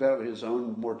thinking about his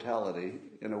own mortality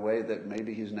in a way that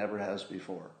maybe he's never has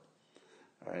before.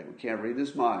 All right? We can't read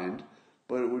his mind,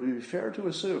 but it would be fair to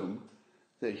assume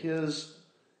that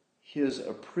his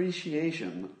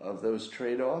appreciation of those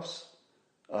trade-offs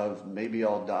of maybe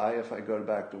I'll die if I go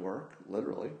back to work,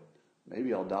 literally,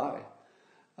 maybe I'll die,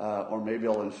 or maybe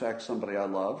I'll infect somebody I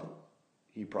love.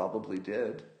 He probably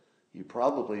did. He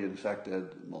probably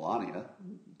infected Melania,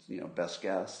 best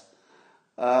guess.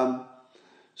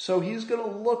 So he's going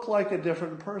to look like a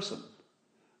different person.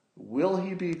 Will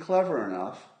he be clever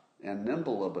enough and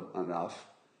nimble enough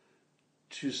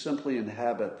to simply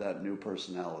inhabit that new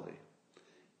personality?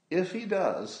 If he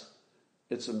does,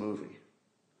 it's a movie.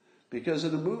 Because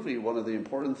in a movie, one of the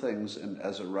important things, and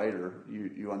as a writer,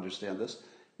 you understand this,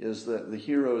 is the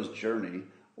hero's journey,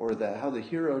 or how the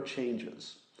hero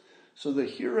changes. So the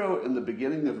hero in the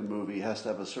beginning of a movie has to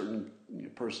have a certain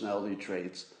personality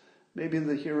traits. Maybe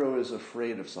the hero is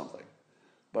afraid of something.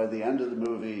 By the end of the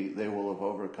movie, they will have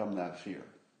overcome that fear.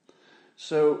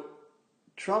 So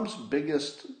Trump's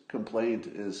biggest complaint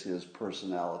is his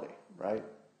personality, right?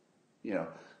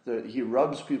 He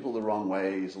rubs people the wrong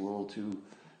way. He's a little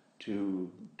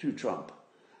too Trump.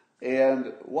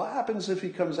 And what happens if he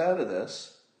comes out of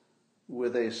this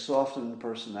with a softened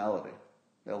personality?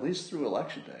 At least through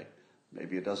Election Day.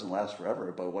 Maybe it doesn't last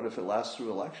forever, but what if it lasts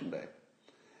through Election Day?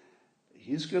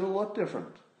 He's going to look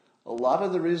different. A lot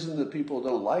of the reason that people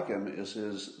don't like him is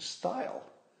his style.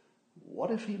 What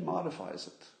if he modifies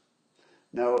it?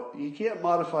 Now, he can't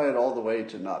modify it all the way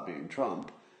to not being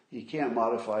Trump. He can't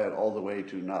modify it all the way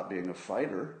to not being a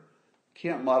fighter.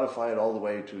 Can't modify it all the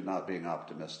way to not being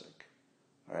optimistic.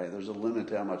 All right, there's a limit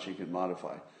to how much he can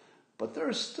modify. But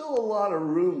there's still a lot of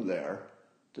room there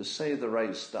to say the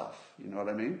right stuff. You know what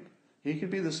I mean? He could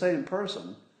be the same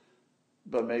person,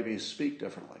 but maybe speak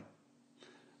differently.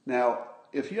 Now,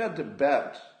 if you had to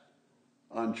bet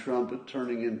on Trump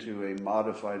turning into a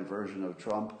modified version of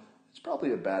Trump, it's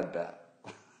probably a bad bet.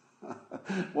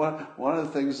 One of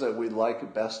the things that we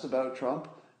like best about Trump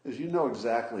is you know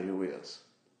exactly who he is.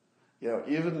 You know,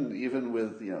 even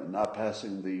with not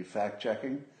passing the fact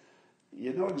checking,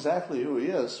 you know exactly who he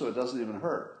is, so it doesn't even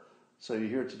hurt. So you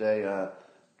hear today,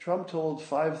 Trump told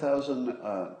 5,000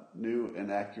 new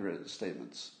inaccurate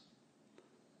statements.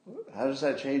 How does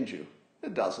that change you?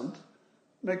 It doesn't.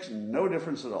 It makes no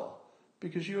difference at all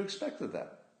because you expected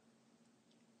that.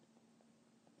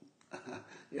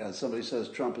 Yeah, somebody says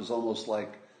Trump is almost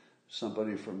like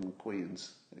somebody from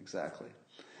Queens. Exactly.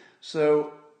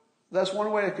 So that's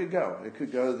one way it could go. It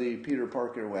could go the Peter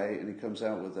Parker way, and he comes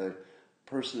out with a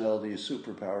personality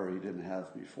superpower he didn't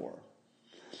have before.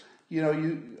 You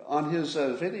know, on his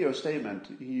video statement,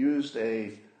 he used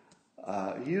a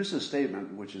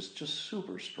statement which is just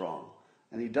super strong,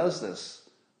 and he does this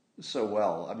so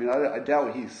well. I mean, I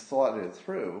doubt he thought it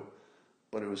through,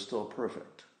 but it was still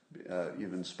perfect,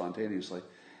 even spontaneously.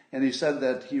 And he said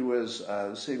that he was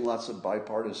seeing lots of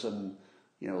bipartisan,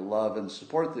 love and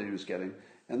support that he was getting.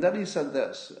 And then he said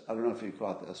this. I don't know if you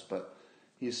caught this, but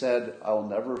he said, "I'll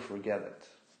never forget it."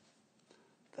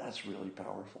 That's really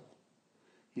powerful.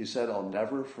 He said, "I'll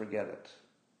never forget it."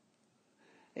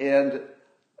 And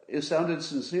it sounded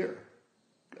sincere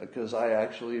because I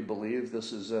actually believe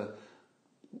this is a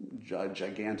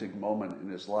gigantic moment in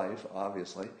his life,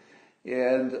 obviously.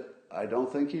 And I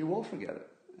don't think he will forget it.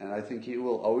 And I think he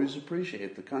will always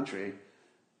appreciate the country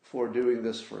for doing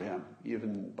this for him,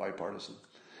 even bipartisan.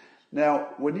 Now,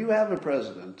 when you have a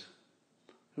president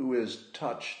who is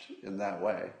touched in that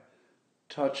way,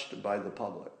 touched by the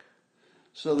public,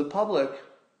 so the public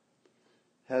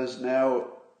has now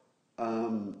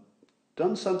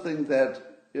done something that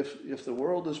if the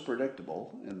world is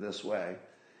predictable in this way,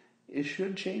 it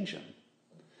should change him.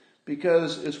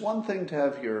 Because it's one thing to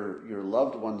have your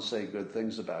loved ones say good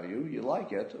things about you. You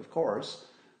like it, of course,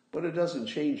 but it doesn't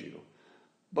change you.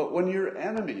 But when your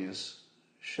enemies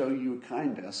show you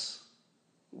kindness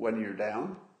when you're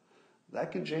down,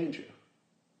 that can change you.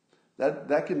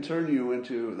 That can turn you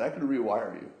into, that can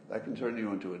rewire you. That can turn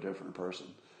you into a different person.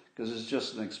 Because it's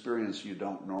just an experience you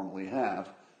don't normally have.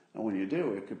 And when you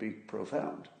do, it could be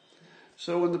profound.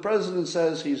 So when the president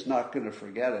says he's not going to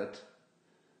forget it,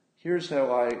 here's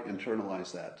how I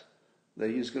internalize that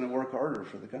he's going to work harder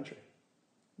for the country.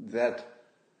 That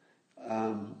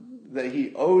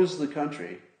he owes the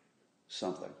country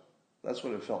something. That's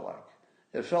what it felt like.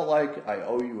 It felt like I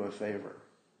owe you a favor.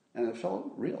 And it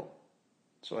felt real.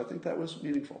 So I think that was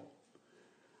meaningful.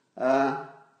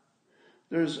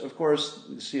 There's, of course,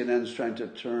 CNN's trying to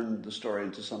turn the story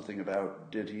into something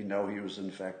about did he know he was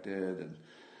infected and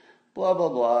blah, blah,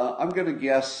 blah. I'm going to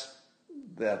guess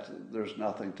that there's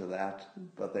nothing to that,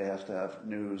 but they have to have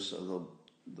news, so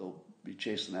they'll be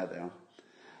chasing that down.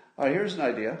 All right, here's an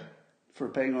idea for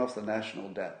paying off the national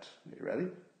debt. Are you ready?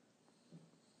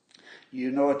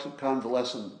 You know what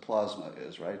convalescent plasma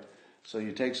is, right? So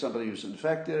you take somebody who's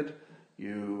infected,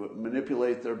 you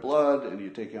manipulate their blood, and you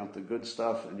take out the good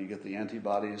stuff, and you get the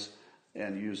antibodies,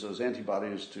 and use those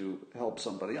antibodies to help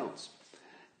somebody else.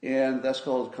 And that's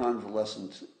called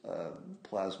convalescent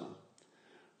plasma.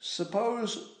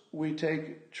 Suppose we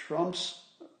take Trump's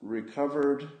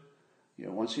recovered,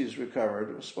 once he's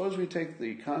recovered, suppose we take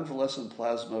the convalescent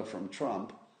plasma from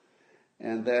Trump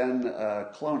and then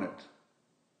clone it.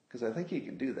 Because I think he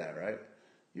can do that, right?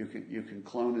 You can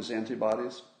clone his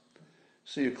antibodies.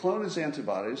 So you clone his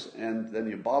antibodies and then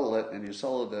you bottle it and you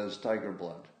sell it as tiger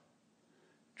blood.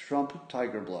 Trump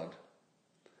tiger blood.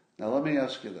 Now let me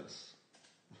ask you this.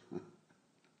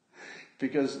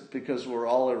 Because we're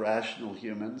all irrational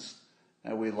humans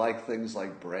and we like things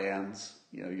like brands.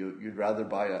 You'd rather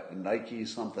buy a Nike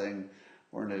something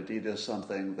or an Adidas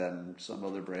something than some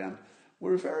other brand.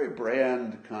 We're very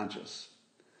brand conscious.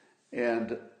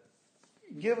 And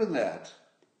given that,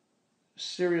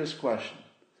 serious question.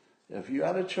 If you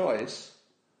had a choice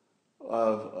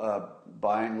of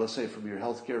buying, let's say from your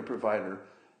healthcare provider,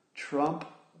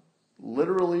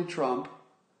 literally Trump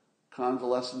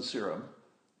convalescent serum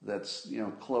that's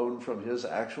cloned from his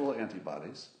actual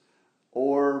antibodies,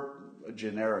 or a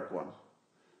generic one,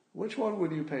 which one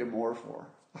would you pay more for?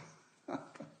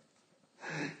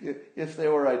 If they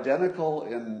were identical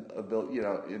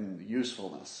in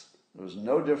usefulness, there was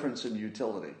no difference in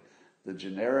utility. The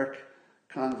generic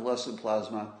convalescent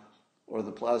plasma or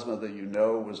the plasma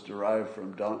that was derived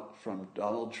from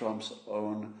Donald Trump's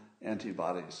own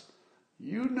antibodies.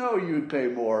 You know you'd pay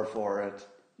more for it.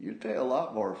 You'd pay a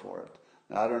lot more for it.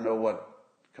 Now, I don't know what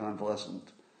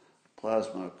convalescent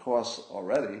plasma costs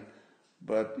already,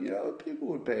 but people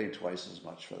would pay twice as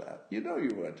much for that. You know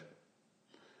you would.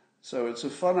 So it's a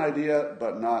fun idea,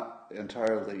 but not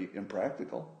entirely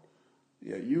impractical.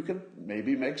 Yeah, you could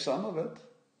maybe make some of it,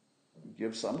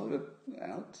 give some of it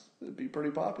out. It'd be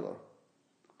pretty popular.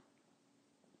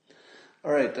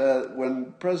 All right,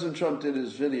 when President Trump did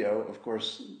his video, of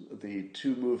course, the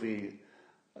two-movie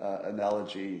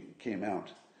analogy came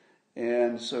out.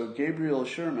 And so Gabriel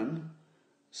Sherman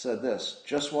said this.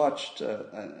 Just watched,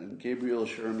 and Gabriel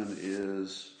Sherman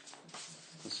is,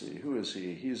 let's see, who is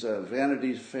he? He's a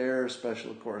Vanity Fair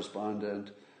special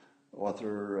correspondent,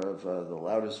 author of The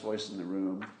Loudest Voice in the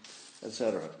Room,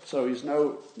 etc. So he's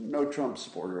no Trump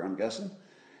supporter, I'm guessing.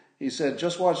 He said,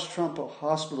 just watched Trump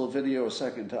hospital video a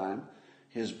second time.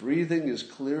 His breathing is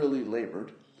clearly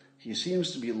labored. He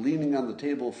seems to be leaning on the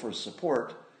table for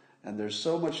support, and there's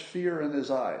so much fear in his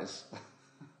eyes.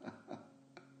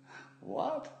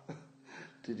 What?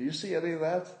 Did you see any of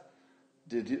that?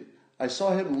 Did you? I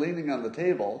saw him leaning on the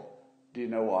table. Do you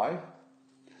know why?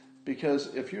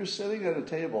 Because if you're sitting at a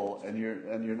table and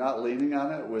you're not leaning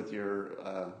on it with your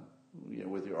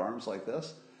arms like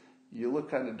this, you look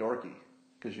kind of dorky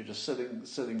because you're just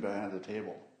sitting behind the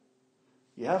table.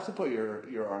 You have to put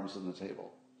your arms on the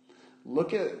table.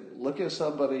 Look at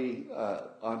somebody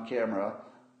on camera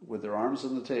with their arms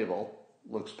on the table.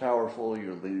 Looks powerful.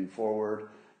 You're leaning forward.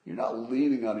 You're not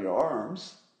leaning on your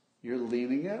arms. You're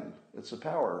leaning in. It's a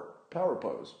power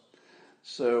pose.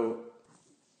 So,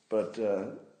 but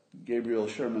Gabriel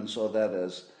Sherman saw that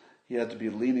as he had to be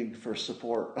leaning for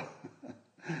support.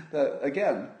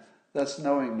 That's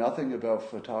knowing nothing about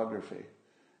photography.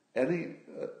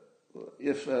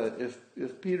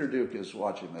 If Peter Duke is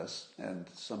watching this, and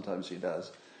sometimes he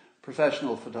does,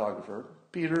 professional photographer,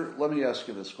 Peter, let me ask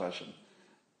you this question.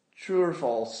 True or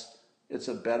false, it's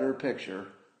a better picture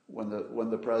when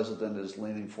the president is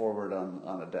leaning forward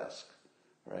on a desk,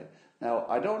 right? Now,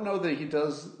 I don't know that he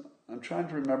does, I'm trying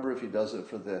to remember if he does it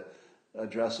for the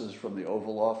addresses from the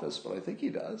Oval Office, but I think he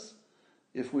does.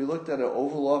 If we looked at an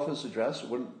Oval Office address,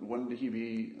 wouldn't he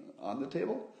be on the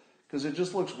table? Because it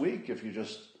just looks weak if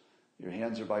your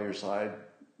hands are by your side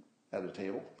at a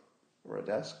table or a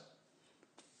desk.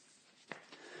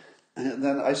 And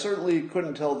then I certainly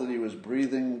couldn't tell that he was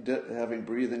having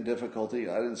breathing difficulty.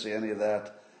 I didn't see any of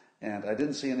that. And I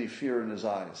didn't see any fear in his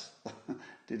eyes.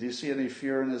 Did you see any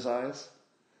fear in his eyes?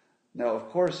 Now, of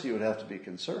course, he would have to be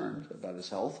concerned about his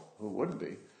health. Who wouldn't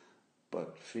be?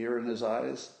 But fear in his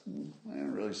eyes? I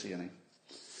didn't really see any.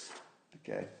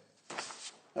 Okay.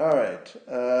 All right.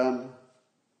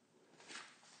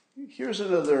 Here's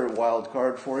another wild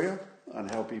card for you on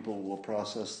how people will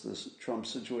process this Trump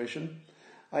situation.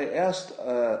 I asked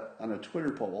on a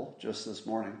Twitter poll just this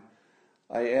morning,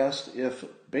 I asked if,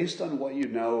 based on what you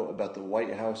know about the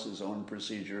White House's own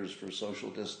procedures for social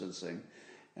distancing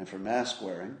and for mask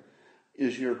wearing,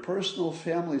 is your personal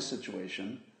family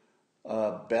situation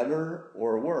better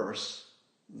or worse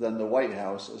than the White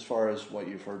House as far as what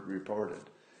you've heard reported?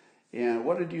 And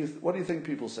what do you think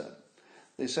people said?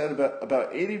 They said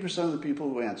about 80% of the people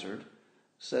who answered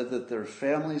said that their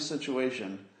family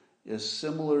situation is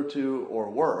similar to or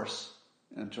worse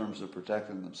in terms of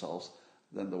protecting themselves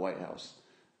than the White House.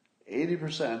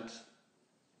 80%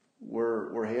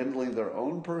 were handling their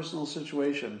own personal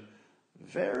situation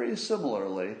very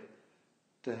similarly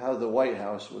to how the White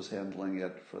House was handling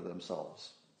it for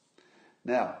themselves.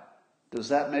 Now, does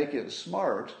that make it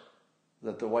smart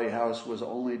that the White House was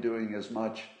only doing as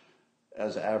much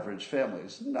as average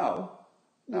families? No.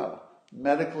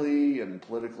 Medically and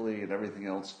politically and everything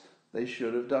else, they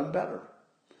should have done better.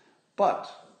 But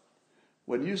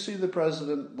when you see the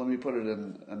president, let me put it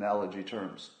in analogy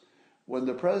terms, when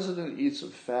the president eats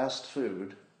fast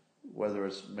food, whether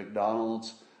it's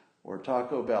McDonald's or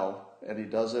Taco Bell, and he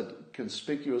does it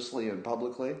conspicuously and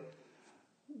publicly,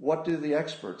 what do the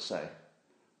experts say?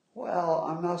 Well,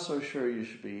 I'm not so sure you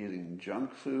should be eating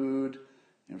junk food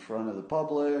in front of the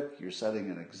public. You're setting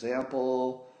an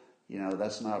example.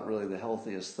 That's not really the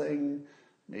healthiest thing.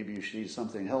 Maybe you should eat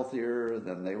something healthier,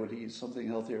 then they would eat something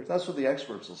healthier. That's what the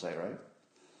experts will say, right?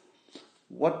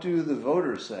 What do the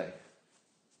voters say?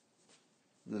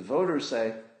 The voters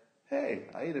say, hey,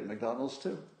 I eat at McDonald's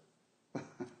too.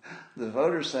 The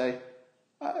voters say,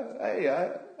 hey,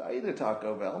 I eat at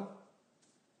Taco Bell.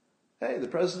 Hey, the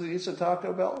president eats at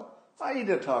Taco Bell. I eat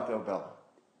at Taco Bell.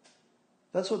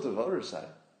 That's what the voters say.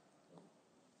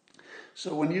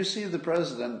 So when you see the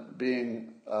president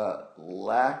being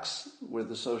lax with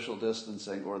the social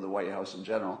distancing, or the White House in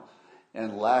general,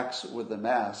 and lax with the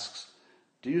masks,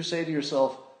 Do you say to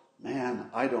yourself, man,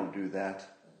 I don't do that.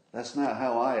 That's not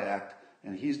how I act,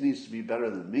 and he needs to be better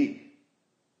than me?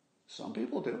 Some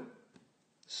people do.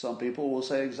 Some people will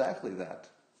say exactly that.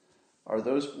 Were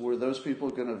those people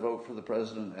going to vote for the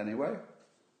president anyway?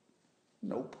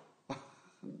 Nope.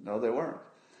 No, they weren't.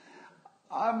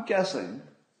 I'm guessing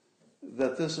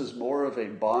that this is more of a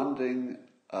bonding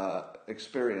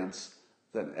experience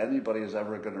than anybody is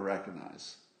ever going to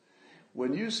recognize.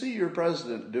 When you see your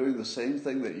president doing the same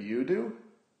thing that you do,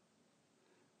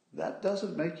 that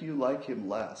doesn't make you like him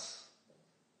less,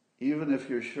 even if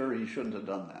you're sure he shouldn't have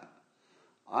done that.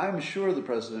 I'm sure the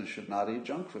president should not eat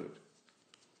junk food.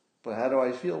 But how do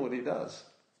I feel when he does?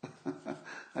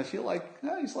 I feel like,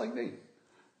 he's like me.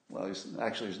 Well, he's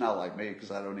not like me because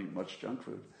I don't eat much junk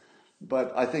food.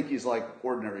 But I think he's like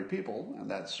ordinary people, and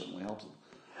that certainly helps him.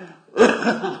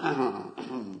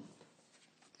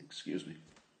 Excuse me.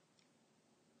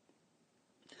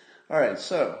 All right,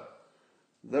 so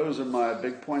those are my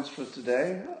big points for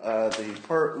today. The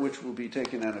part which will be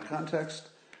taken out of context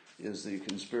is the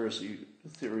conspiracy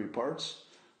theory parts.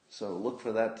 So look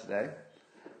for that today.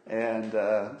 And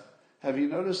have you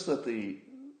noticed that the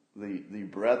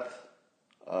breadth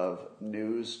of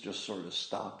news just sort of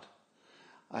stopped?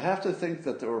 I have to think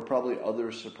that there were probably other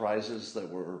surprises that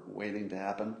were waiting to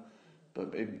happen,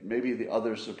 but maybe the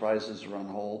other surprises are on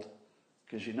hold,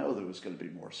 because you know there was going to be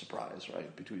more surprise,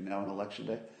 right, between now and Election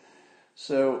Day.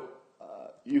 So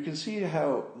you can see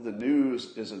how the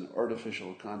news is an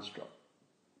artificial construct,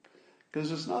 because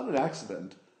it's not an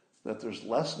accident that there's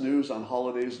less news on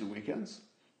holidays and weekends.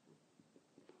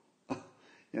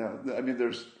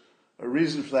 There's a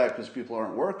reason for that, because people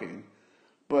aren't working.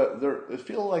 But I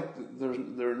feel like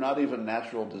there are not even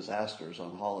natural disasters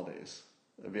on holidays.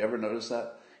 Have you ever noticed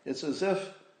that? It's as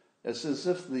if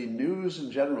the news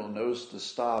in general knows to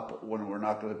stop when we're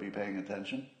not going to be paying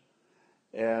attention.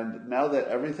 And now that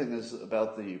everything is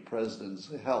about the president's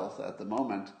health at the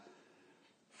moment,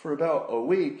 for about a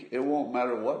week, it won't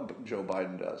matter what Joe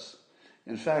Biden does.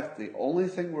 In fact, the only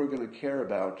thing we're going to care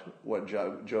about what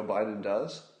Joe Biden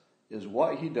does is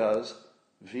what he does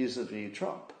vis-a-vis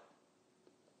Trump.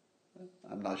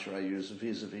 I'm not sure I used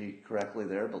vis-a-vis correctly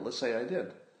there, but let's say I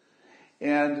did.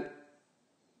 And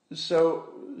so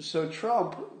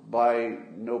Trump, by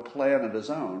no plan of his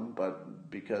own,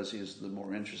 but because he's the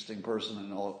more interesting person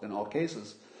in all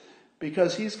cases,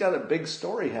 because he's got a big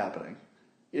story happening,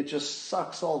 it just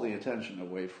sucks all the attention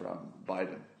away from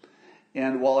Biden.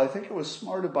 And while I think it was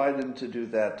smart of Biden to do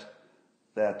that,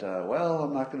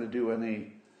 I'm not going to do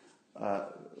any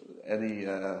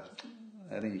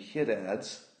hit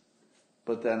ads,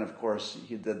 but then of course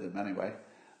he did them anyway.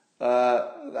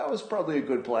 That was probably a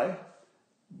good play,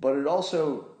 but it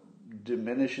also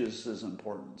diminishes his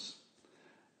importance.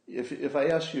 If I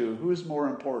ask you, who's more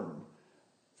important,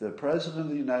 the President of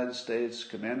the United States,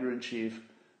 Commander-in-Chief,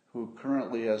 who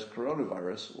currently has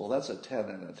coronavirus, well, that's a 10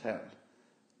 out of 10.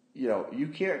 You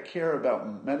can't care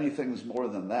about many things more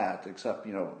than that, except,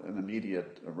 an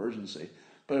immediate emergency.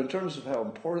 But in terms of how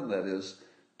important that is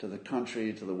to the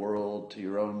country, to the world, to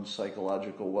your own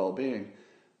psychological well-being,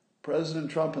 President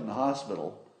Trump in the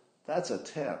hospital, that's a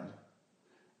 10.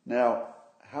 Now,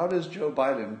 how does Joe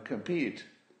Biden compete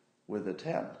with a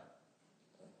 10?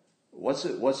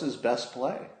 What's his best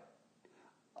play?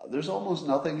 There's almost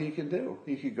nothing he can do.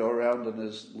 He could go around on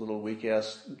his little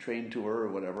weak-ass train tour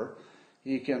or whatever.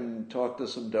 He can talk to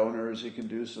some donors. He can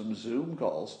do some Zoom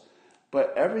calls.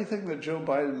 But everything that Joe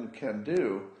Biden can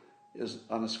do is,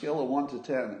 on a scale of 1 to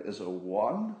 10, is a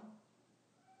 1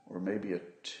 or maybe a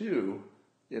 2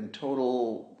 in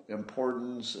total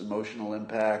importance, emotional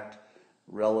impact,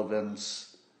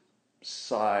 relevance,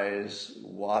 size,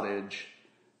 wattage.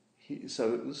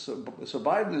 So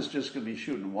Biden is just going to be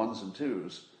shooting 1s and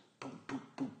 2s, boom, boom,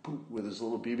 boom, boom, with his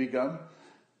little BB gun,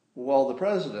 while the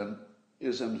president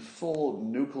is in full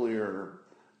nuclear,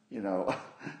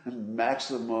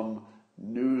 maximum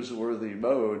newsworthy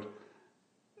mode,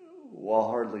 while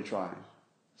hardly trying.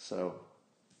 So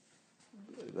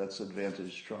that's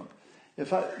advantage Trump.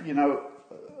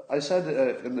 I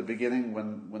said in the beginning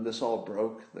when this all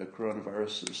broke, the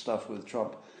coronavirus stuff with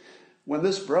Trump, when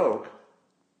this broke,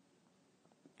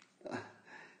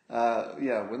 I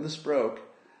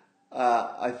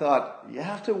thought you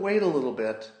have to wait a little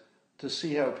bit to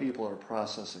see how people are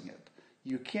processing it.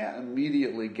 You can't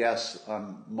immediately guess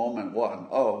on moment one,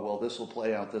 this will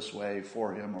play out this way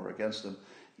for him or against him.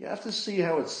 You have to see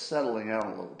how it's settling out a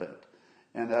little bit.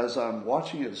 And as I'm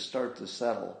watching it start to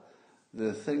settle,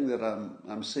 the thing that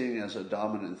I'm seeing as a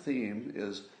dominant theme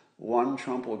is, 1,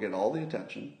 Trump will get all the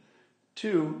attention.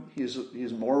 2,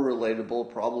 he's more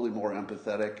relatable, probably more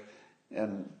empathetic,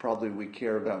 and probably we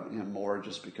care about him more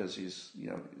just because he's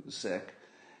sick,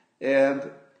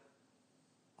 and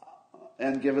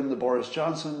given the Boris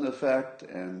Johnson effect,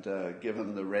 and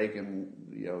given the Reagan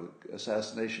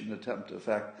assassination attempt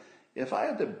effect, if I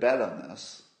had to bet on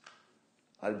this,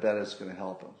 I'd bet it's going to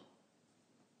help him.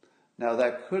 Now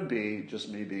that could be just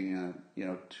me being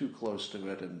too close to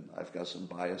it, and I've got some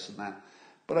bias in that.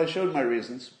 But I showed my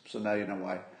reasons, so now you know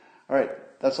why. All right,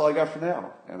 that's all I got for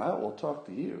now, and I will talk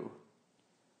to you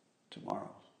tomorrow.